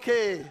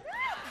 Okay.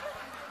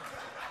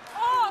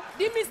 Oh,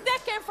 the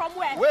mistake came from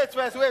where? Wait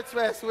first. Now you.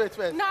 Wait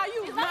first.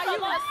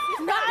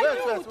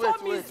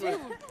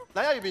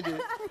 Now you been there.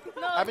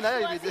 No, I mean, now you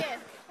she been was there. here.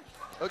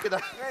 Okay,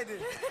 now. Ready?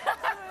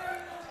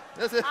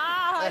 Let's say.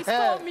 It's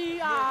for me.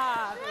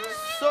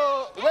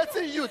 So, what do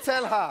you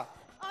tell her?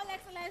 All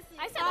excellency.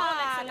 I said all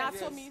excellency.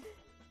 That's for me.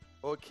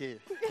 Okay.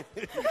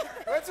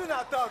 Wait till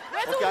not talk.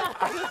 Okay.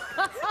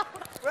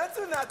 Wait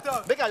till not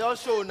talk. Make I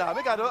just show now.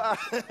 Make I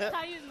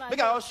Can use my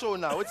Make I just show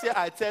now. What's here?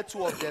 I tell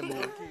two of them.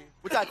 Okay.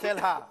 Which I tell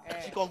her.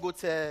 She can go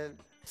tell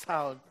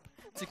sound.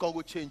 She can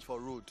go change for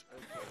road.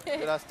 You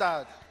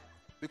understand?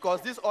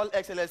 Because this all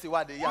excellency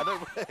what they I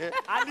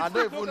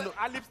don't even know.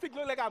 And lipstick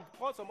look like I'm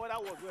called some other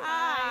words.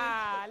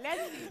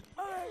 Let's see.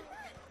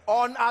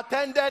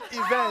 Unattended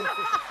event.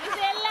 It's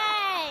a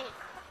lie.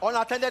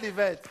 Unattended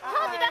event.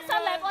 How did that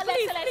sound like all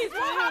excellency to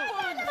you?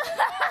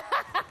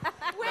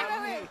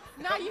 Wait.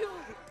 Now you.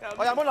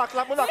 Oh yeah, Mona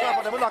clap for them.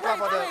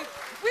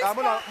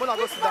 Mona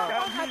go sit down.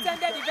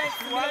 Unattended event.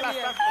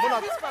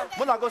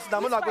 Mona go sit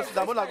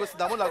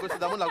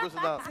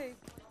down.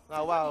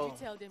 Now wow.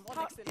 Tell them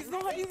all It's excellency.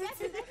 not easy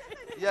to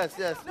Yes.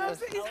 No,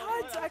 so it's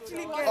hard to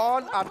actually get.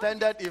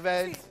 Unattended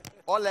event.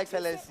 All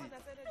excellency.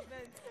 Unattended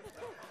event.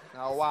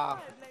 Now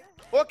wow.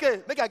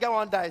 Okay, make I get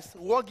one dice.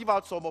 We won't give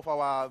out some of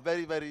our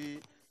very, very,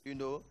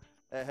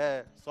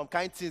 some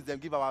kind things them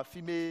give our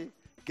female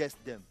guests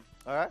them.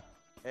 All right?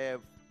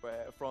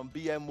 From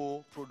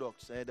BMO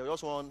products. They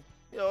just want,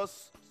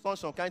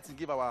 some kind things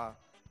give our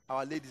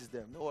ladies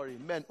them. Don't worry,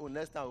 men,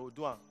 next time we'll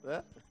do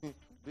them.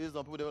 Based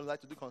on people they don't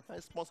like to do kind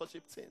of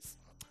sponsorship things.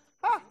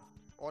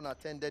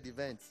 Unattended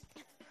events.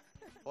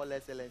 All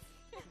excellence.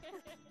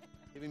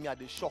 Even me, I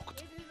be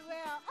shocked. It is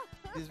well.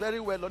 It's very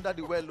well under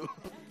the well.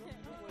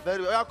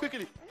 Very well.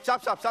 Quickly.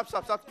 Sharp.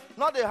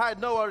 Not they hide,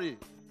 no worry.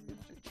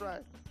 Try.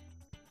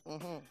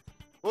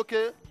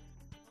 Okay.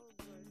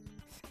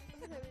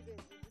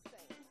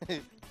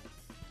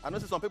 I know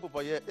see some people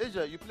for here.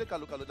 Asia, you play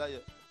Kalu that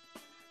here.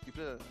 You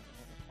play. I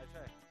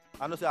try.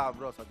 I know say I have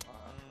bros.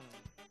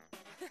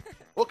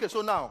 Okay,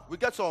 so now we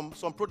get some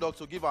products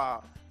to give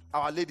our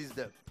ladies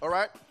them. All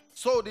right.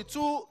 So the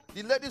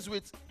ladies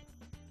with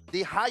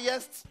the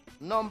highest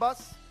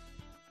numbers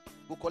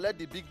will collect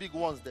the big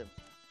ones them.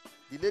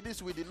 The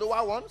ladies with the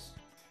lower ones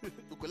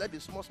will collect the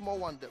small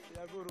one them.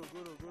 Yeah, go.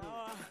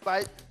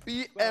 By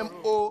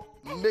PMO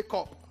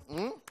Makeup.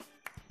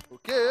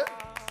 Okay.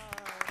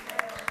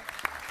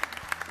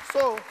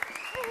 So,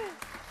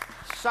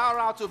 shout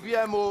out to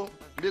BMO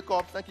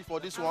Makeup. Thank you for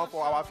this one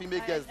for our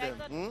female guests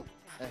them.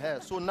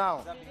 So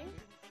now,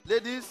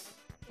 ladies,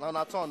 now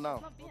our turn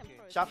now.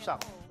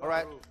 Sharp. All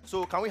right.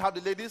 So can we have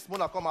the ladies?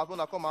 Mona come out.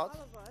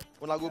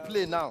 Mona go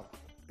play now.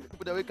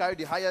 People that will carry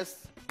the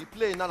highest. The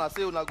play now. I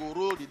say Mona go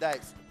roll the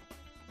dice.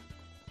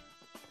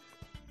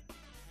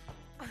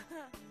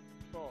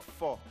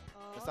 4.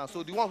 Understand?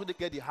 So the ones who they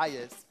get the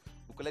highest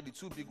will collect the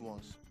 2 big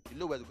ones. The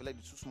lowest will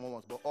collect the 2 small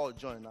ones, but all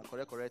join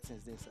and correct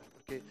things inside.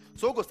 Okay.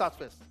 So we'll go start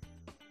first.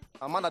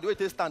 Amanda, the way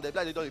they stand, they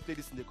don't play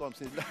this in the come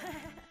since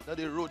now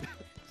they road.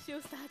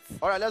 She'll start.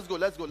 All right, let's go.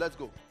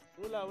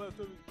 Roll away,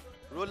 Tomi.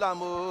 Roll am.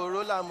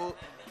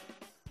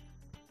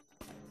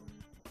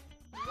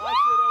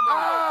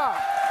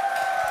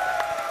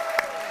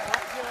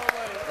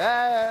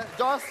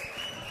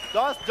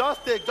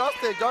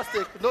 Just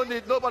take. No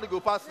need, nobody go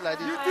past like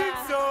this. You think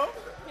so?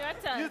 Your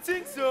turn. You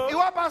think so? You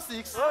want past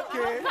 6?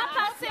 Okay.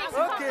 Papa 6. Okay.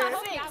 Papa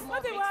 6.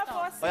 What they want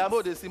for? Oh yeah,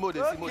 more they see.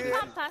 Okay.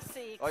 Papa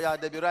 6. Oh yeah,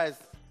 Debie rise.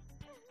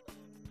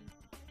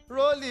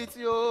 Roll it.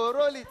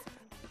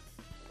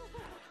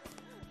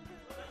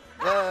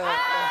 Yeah.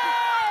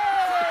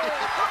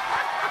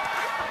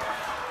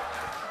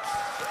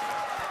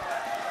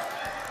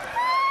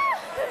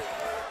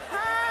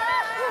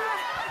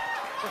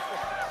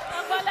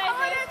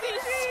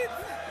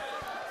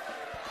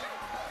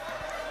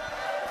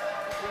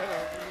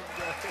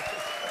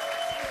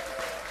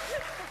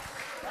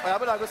 I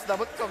better go sit down.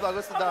 Both of them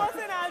go sit down. I'm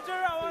saying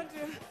Algeria, I want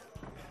you.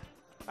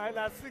 And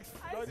at 6.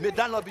 May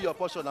that not be your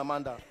portion,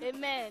 Amanda.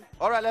 Amen.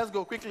 All right, let's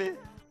go quickly.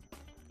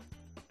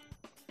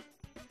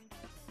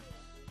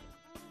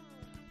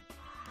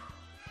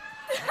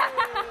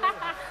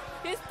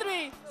 It's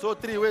 3. So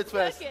 3, wait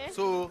first. Okay.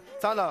 So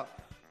Tana.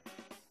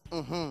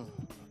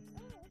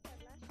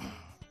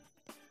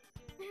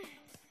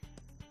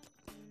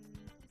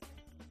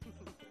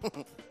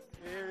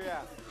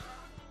 Area.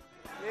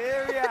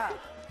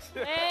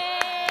 Hey.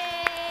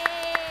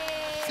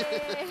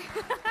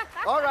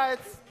 All right.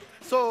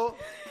 So,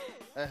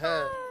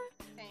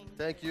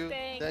 thank you.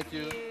 Thank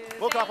you.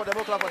 We'll clap for them.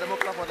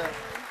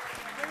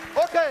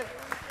 Okay.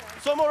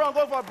 So more on,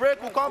 go for a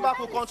break. We'll come back.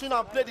 We'll continue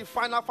and play the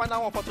final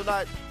one for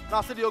tonight.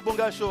 Now see the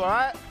Ogbonge show. All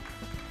right.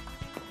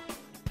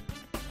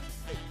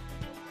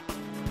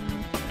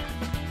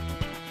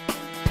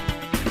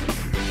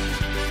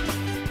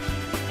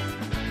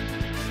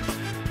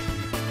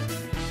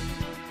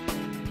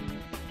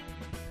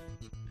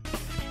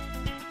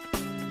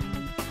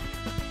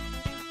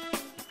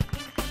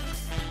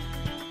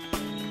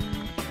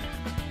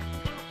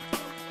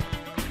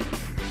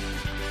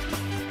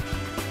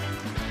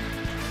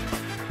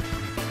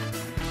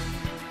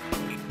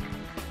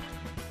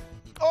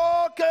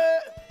 Okay.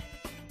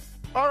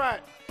 All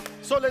right.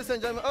 So, ladies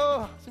and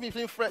gentlemen, see me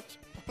feeling fresh.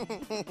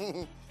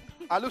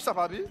 I look up,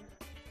 Abby.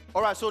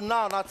 All right. So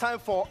now time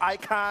for I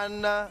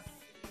can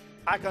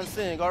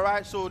sing. All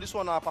right. So this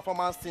one our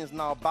performance things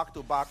now back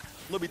to back.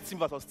 No be team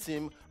versus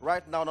team.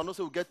 Right now, I know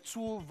so we get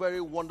 2 very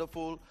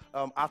wonderful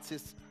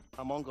artists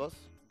among us.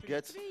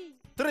 Get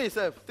 3,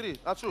 Seth. 3.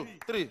 That's true.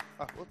 3.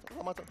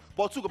 What matter?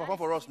 But 2 go perform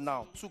for us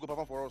now.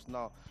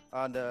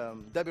 And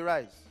Debie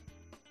Rise,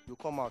 you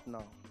come out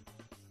now.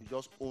 You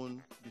just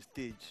own the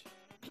stage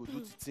to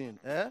do the thing.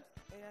 Eh?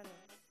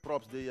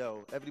 Props there,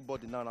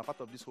 everybody now, part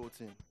of this whole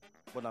thing.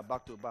 But now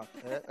back to back.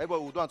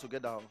 Everybody will do it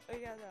together.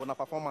 But now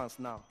performance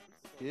now.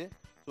 Okay?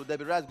 So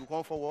Debie Rise will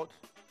come forward.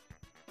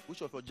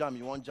 Which of your jam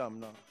you want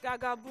jam now?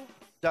 Gagabu.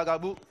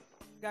 Gagabu.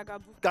 Yes.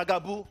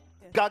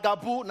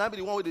 Gagabu. Now be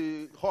the one with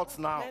the hots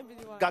now.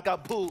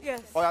 Gagabu.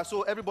 Yes. Alright,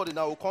 so everybody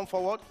now will come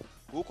forward.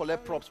 We'll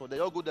collect props for them.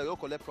 You go there, you'll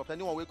collect props.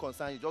 Anyone will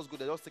concern you, just go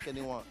there, just take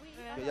anyone.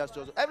 Okay, yes,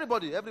 just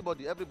everybody.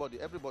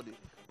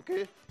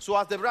 Okay? So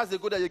as the Rise they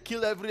go there, you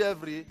kill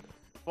every.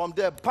 From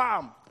there,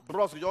 bam!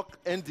 Bros, you just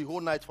end the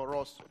whole night for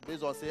us.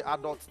 Based on say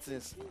adult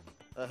things.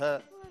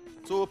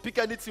 So pick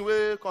anything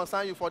will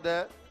concern you for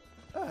there.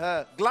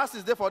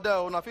 Glasses there for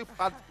there. When I feel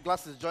add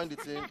glasses, join the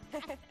team.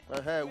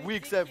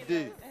 Wigs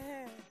every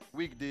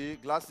day.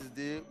 Glasses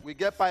day. We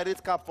get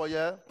pirate cap for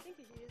you.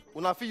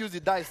 When I feel use the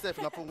die self,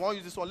 and I want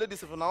use this one,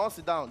 ladies, if I want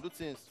sit down, do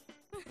things.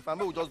 If I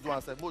may, we'll just do one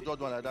self, we'll just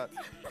do one like that.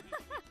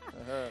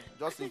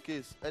 Just in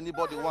case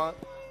anybody want.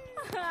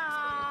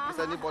 If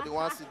anybody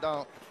want sit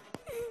down.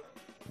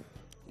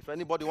 If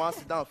anybody wants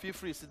sit down, feel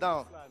free sit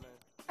down.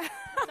 So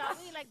are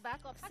we like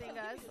backup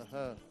singers?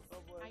 I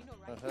know,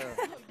 right?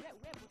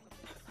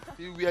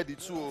 Feel weird the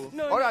two.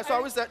 No, all right, so I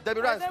will say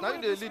Debie Rise. Now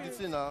you lead the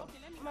thing now.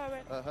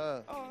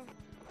 I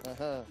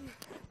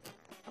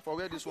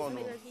forget this one.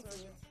 No.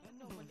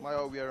 My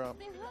all wear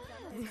around.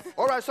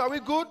 All right, so are we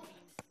good?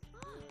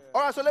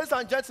 All right, so ladies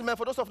and gentlemen,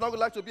 for those of you who would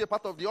like to be a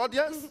part of the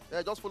audience,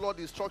 just follow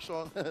the instruction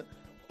on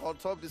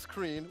top of the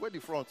screen. Where the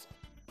front?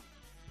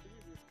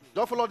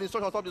 Just follow the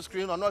instruction on top of the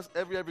screen. I know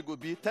every good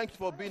be. Thank you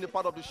for being a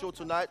part of the show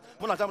tonight.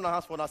 I'm going to jam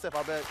hands for myself,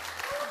 I beg.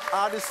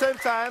 At the same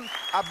time,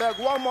 I beg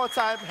one more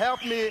time,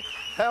 help me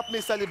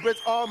celebrate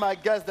all my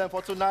guests then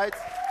for tonight.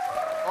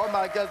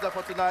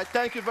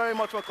 Thank you very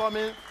much for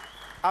coming.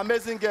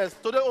 Amazing guests.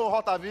 Today,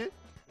 hot have you?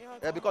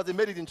 Because they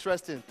made it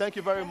interesting. Thank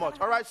you very much.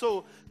 All right,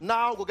 so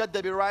now we'll get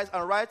Debie Rise,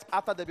 and right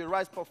after Debie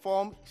Rise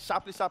perform,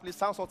 sharply,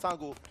 Sultan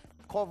go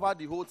cover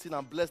the whole thing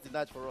and bless the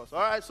night for us.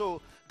 All right,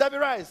 so Debie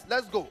Rise,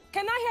 let's go.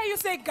 Can I hear you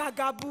say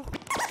Gagabu?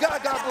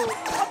 Gagabu.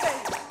 Okay,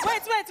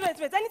 wait.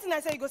 Anything I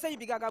say, you go say you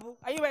be Gagabu.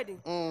 Are you ready?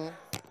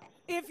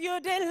 If you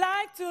didn't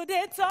like to,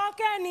 they talk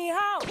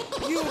anyhow.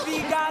 You be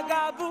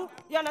Gagabu.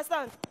 You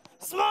understand?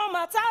 Small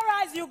matter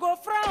rise, you go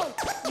frown.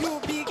 You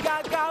be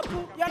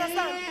Gagabu. You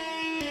understand?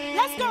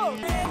 Let's go.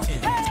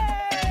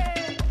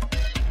 Hey.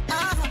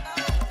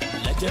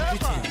 Legendary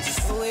things.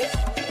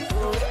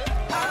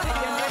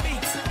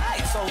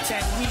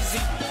 Sultan Weezy.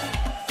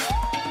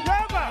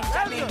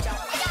 Are you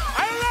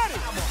ready?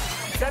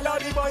 Tell all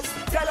the boys,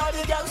 tell all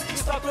the girls,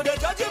 stop to the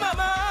judge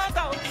mama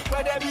down.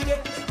 Where they be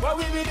there, where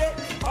we be there,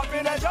 up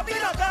in and jumping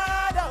a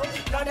car down.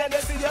 Now then they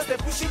serious, they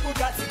pushing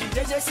Bugatti. The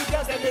JJC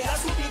girls, then they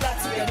ask who be that.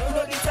 They don't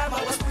know the time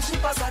I was pushing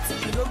Passati.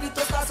 You know the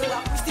toaster, so I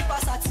push the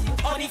Passati.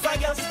 All the fine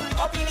girls,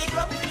 up in the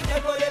club,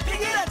 they go they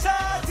picking and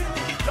chatting.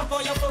 Drop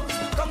on your phones,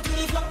 come to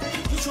the club.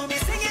 You should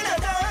be singing and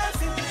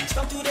dancing.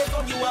 Stop to the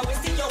club, you are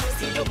wasting your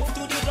wasting. You move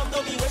to the club,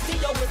 don't be wasting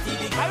your wasting.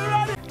 Are you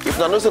ready? If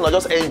you don't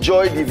just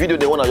enjoy the video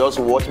they want to just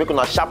watch, make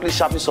una sharply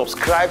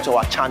subscribe to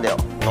our channel.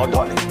 Not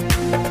darling.